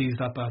referee. He's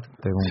that bad.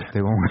 They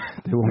won't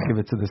give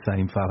it to the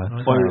same fella.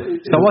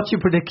 So what's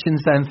your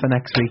predictions then for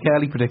next week?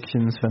 Early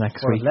predictions for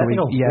next week? Are we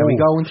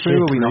going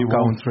through or are we not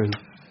going through?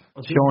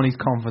 Sean, he's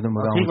confident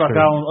we're going through.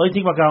 I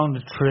think we're going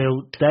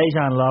through.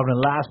 Dejan Lovren,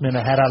 last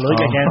minute header,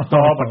 like against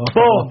Auburn.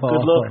 Boom!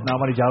 Good luck.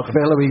 Nobody joking.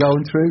 Phil, are we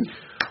going through?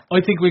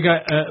 I think we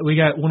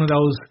get one of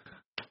those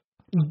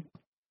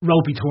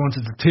ropey turns.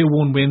 It's a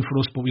 2-1 win for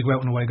us, but we go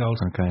out in away goals.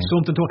 Okay.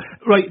 Something to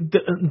right.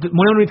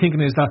 My only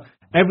thinking is that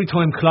every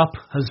time Klopp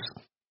has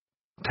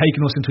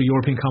taken us into a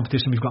European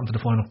competition, we've gotten to the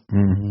final.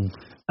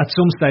 At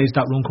some stage,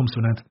 that run comes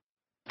to an end.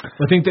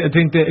 I think that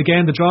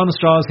again, the drawing of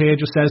straws here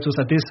just says to us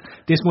that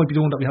this might be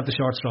the one that we have the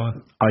short straw.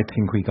 I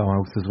think we go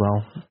out as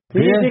well.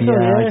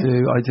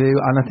 I do,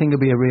 and I think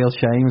it'll be a real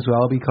shame as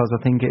well, because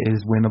I think it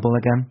is winnable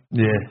again.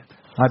 Yeah.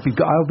 I'll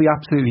be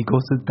absolutely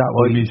gutted that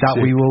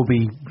we will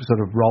be sort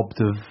of robbed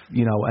of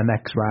a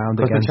next round.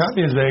 Because the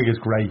Champions League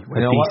is great. It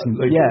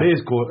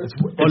is good. It's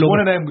one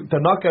of them. The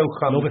knockout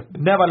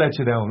never let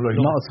you down. Like,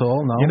 not at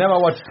all. No. You never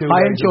watched two.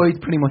 I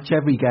enjoyed pretty much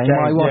every game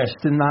I watched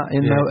in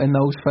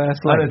those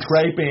first legs. And it's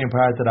great being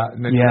part of that.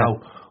 And then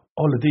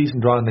all the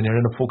decent draw, and then you're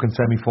in a fucking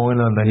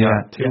semi-final, and then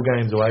you're 2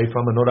 games away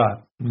from another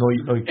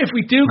night. Like, if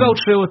we do go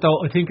through it, though,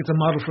 I think it's a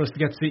model for us to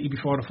get City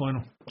before the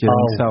final. Do you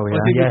think so? I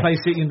think we play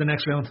City in the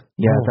next round.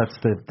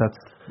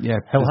 Yeah,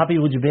 How happy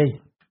would you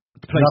be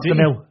to play City?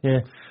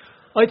 Yeah.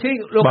 I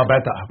think. Look, we're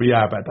better. We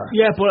are better.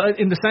 Yeah, but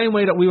in the same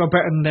way that we were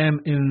better than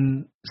them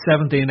in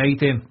 17,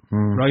 18,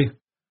 right?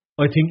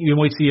 I think you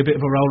might see a bit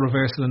of a role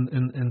reversal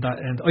in that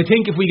end. I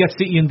think if we get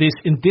City in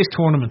this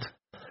tournament,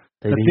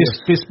 this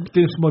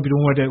might be the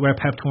one where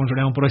Pep turns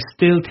around. But I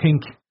still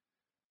think,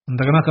 and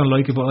they're not going to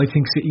like it, but I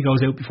think City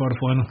goes out before the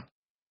final.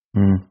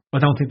 I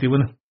don't think they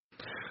win it.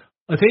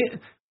 I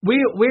think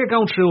we're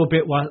going through a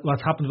bit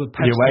what's happened with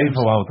Pep. The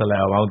UEFA won't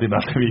allow Aldi not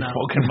to be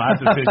fucking mad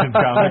decisions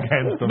going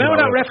against them. Remember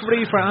that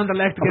referee for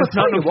Anderlecht against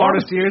Nottingham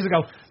Forest years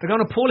ago? They're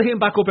going to pull him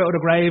back up out of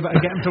the grave and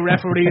get him to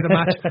referee the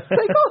match.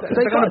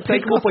 They're going to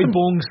pick him up by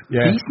bungs.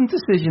 Yeah. Decent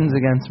decisions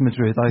against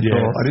Madrid, I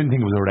thought. I didn't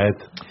think it was a red.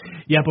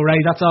 Yeah, but Ray,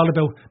 that's all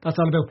about.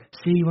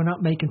 See, we're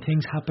not making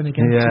things happen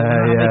against you.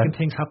 We're not making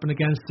things happen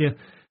against you.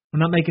 We're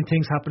not making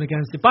things happen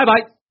against you. Bye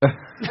bye.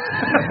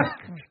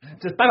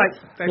 Just bye bye.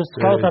 Just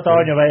close that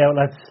door on your way out,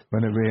 lads.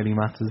 When it really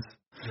matters.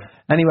 Yeah.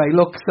 Anyway,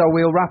 look, so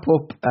we'll wrap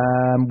up.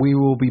 We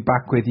will be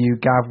back with you.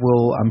 Gav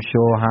will, I'm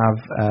sure, have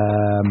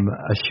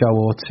a show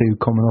or two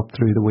coming up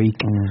through the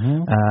week.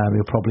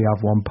 We'll probably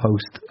have one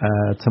post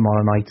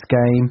tomorrow night's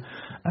game.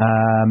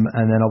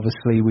 And then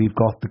obviously we've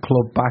got the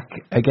club back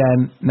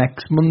again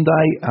next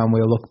Monday, and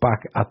we'll look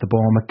back at the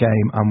Bournemouth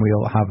game and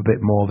we'll have a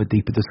bit more of a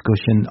deeper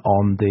discussion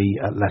on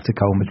the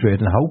Atletico Madrid,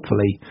 and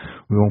hopefully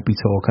we won't be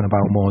talking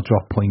about more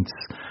drop points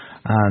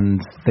and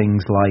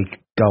things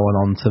like going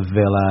on to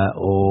Villa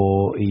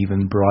or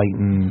even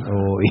Brighton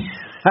or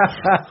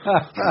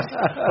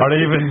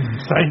even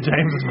St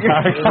James's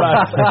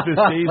Park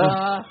this season.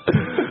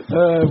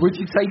 Would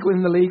you take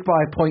winning the league by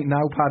a point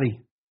now,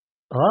 Paddy?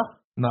 Huh?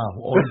 No. I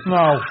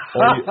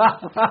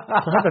have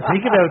to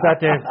think about that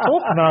there.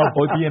 No.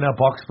 I'd be in a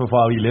box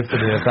before we lifted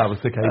it if that was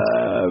the case.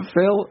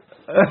 Phil?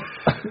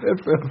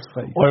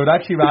 I would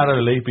actually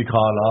rather Elite be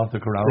called off the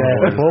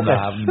coronavirus than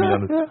having me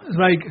on it. It's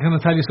like, can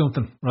I tell you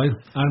something, right?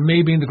 And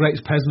me being the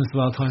greatest pessimist of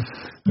all time,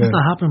 it's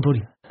not happening,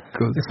 buddy.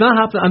 Good. It's not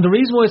happening, and the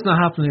reason why it's not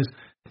happening is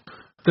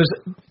there's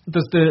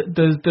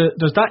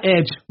that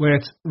edge where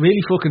it's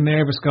really fucking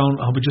nervous, going,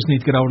 oh, we just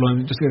need to get over the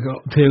line, just get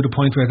to the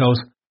point where it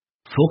goes,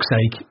 fuck's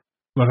sake,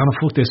 we're gonna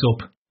fuck this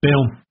up.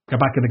 Boom, get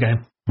back in the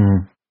game.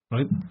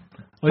 Right?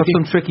 Got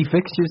some tricky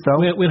fixtures though.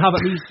 We'll have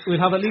at least 2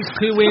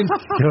 wins.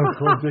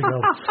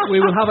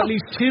 We will have at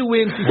least 2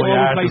 wins before we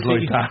play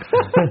City.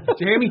 Do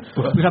you hear me?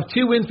 We'll have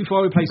 2 wins before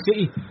we play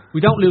City.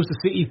 We don't lose to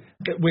City,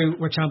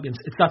 we're champions.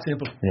 It's that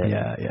simple.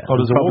 Yeah. Oh,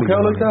 does it work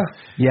out like that?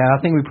 Yeah, I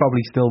think we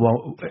probably still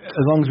won't.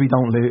 As long as we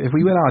don't lose, if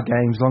we win our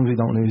games, as long as we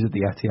don't lose at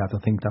the Etihad, I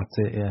think that's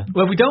it. Yeah.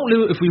 Well, we don't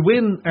lose if we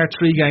win our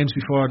 3 games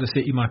before the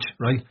City match,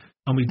 right?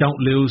 And we don't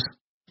lose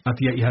at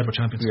the Etihad, we're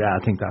champions. Yeah,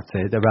 I think that's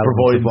it. The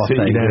relevance of what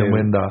City they do.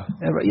 win that.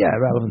 Yeah,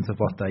 relevance of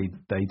what they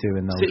do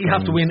in those City games.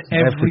 have to win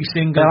every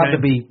single They'll game. have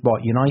to be,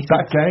 United?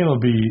 That game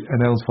will be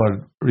announced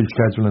for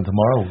rescheduling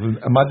tomorrow.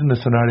 Imagine the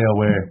scenario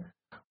where...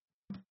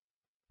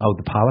 Oh,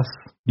 the Palace?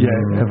 Yeah,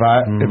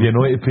 if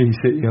United beat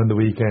City on the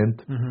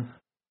weekend,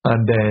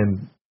 and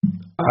then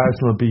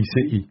Arsenal beat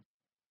City,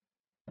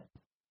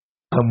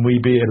 and we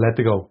beat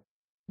Atletico,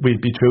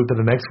 we'd be through to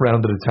the next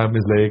round of the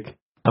Champions League,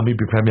 and we'd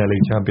be Premier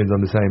League champions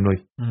on the same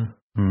night.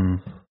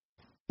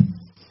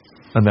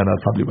 And then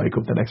I'd probably wake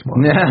up the next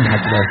morning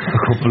after a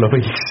couple of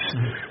weeks.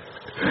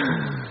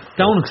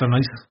 Donuts are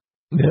nice.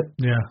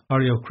 Yeah.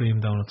 Oreo cream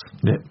donuts.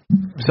 Yeah.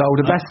 So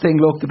the best thing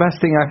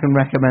I can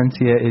recommend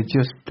to you is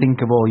just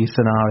think of all your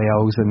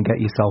scenarios and get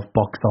yourself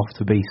boxed off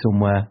to be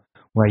somewhere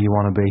where you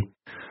want to be.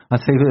 I'd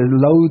say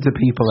loads of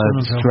people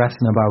are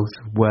stressing about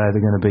where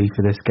they're going to be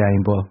for this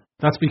game, but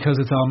that's because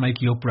it's all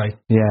make you up, right?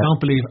 Yeah.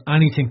 Don't believe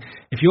anything.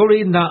 If you're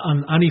reading that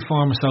on any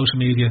form of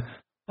social media,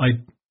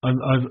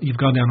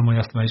 you've gone down in my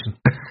estimation.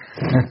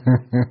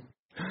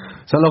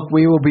 So look,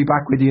 we will be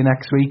back with you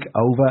next week.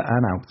 Over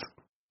and out.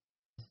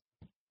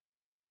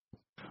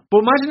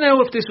 But imagine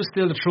now if this was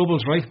still the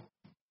Troubles, right?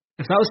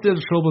 If that was still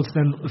the Troubles,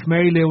 then if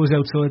Mary Lou was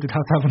outside, they'd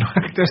have to have an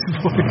actor's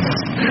voice.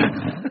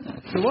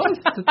 It was.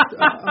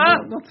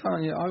 I'm not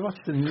telling you. I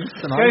watched the news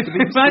tonight.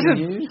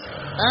 Imagine.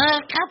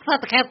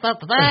 Cats up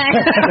today.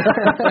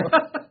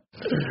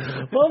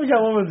 What was that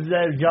one with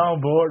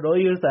John Borton? I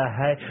used to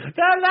hate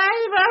the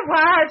Labour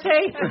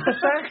Party.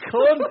 That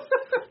cunt.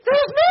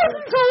 There's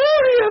nothing to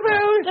worry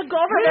about. The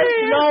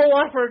government know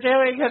what we're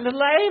doing, and the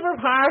Labour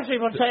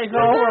Party will take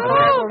over.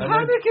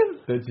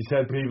 Panicking. Then she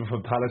said people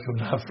from Palace from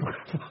last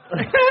week.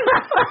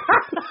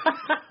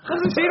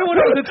 Hasn't seen the one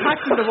that was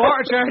attacked in the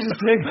water charges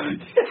thing.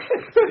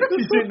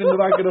 She's sitting in the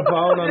back of the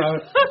phone on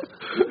her.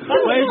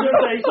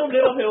 Wait, some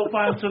little hill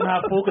fans shouldn't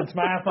have fucking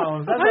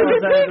smartphones. That's what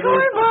I'm saying.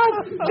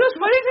 Just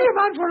wait for your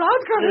man for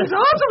Oscar. He's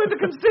also in the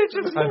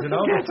constituency. And you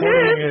know the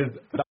funny thing is,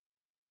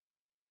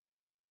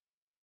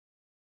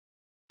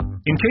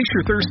 In case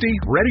you're thirsty,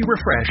 Ready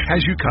Refresh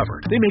has you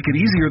covered. They make it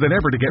easier than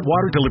ever to get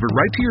water delivered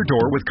right to your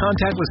door with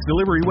contactless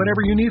delivery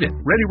whenever you need it.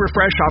 Ready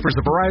Refresh offers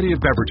a variety of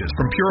beverages,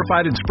 from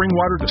purified and spring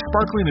water to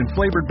sparkling and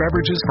flavored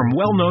beverages from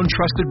well-known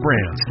trusted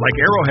brands like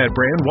Arrowhead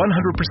brand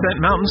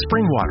 100% mountain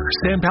spring water,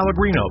 San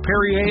Pellegrino,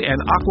 Perrier, and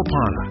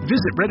Aquapana.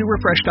 Visit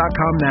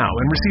ReadyRefresh.com now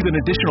and receive an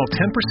additional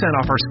 10%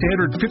 off our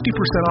standard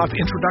 50% off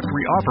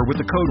introductory offer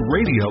with the code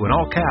RADIO in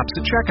all caps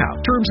at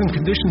checkout. Terms and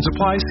conditions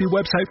apply. See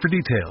website for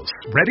details.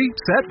 Ready,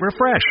 set,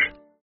 refresh.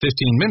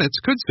 15 minutes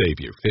could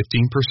save you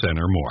 15%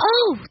 or more.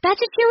 Oh,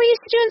 that's a cheer we used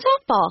to do in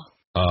softball.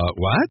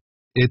 What?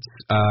 It's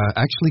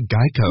actually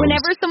Geico.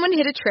 Whenever someone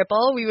hit a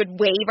triple, we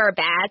would wave our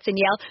bats and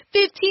yell,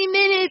 15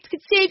 minutes could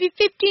save you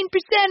 15%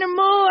 or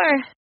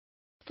more.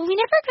 But we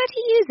never got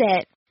to use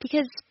it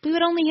because we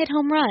would only hit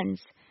home runs.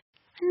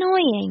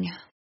 Annoying.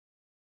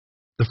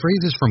 The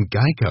phrase is from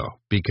Geico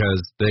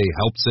because they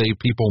help save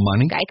people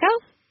money. Geico?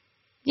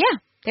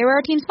 Yeah, they were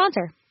our team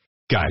sponsor.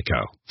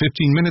 Geico.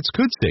 15 minutes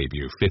could save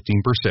you 15%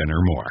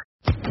 or more.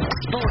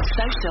 Sports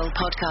Social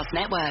Podcast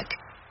Network.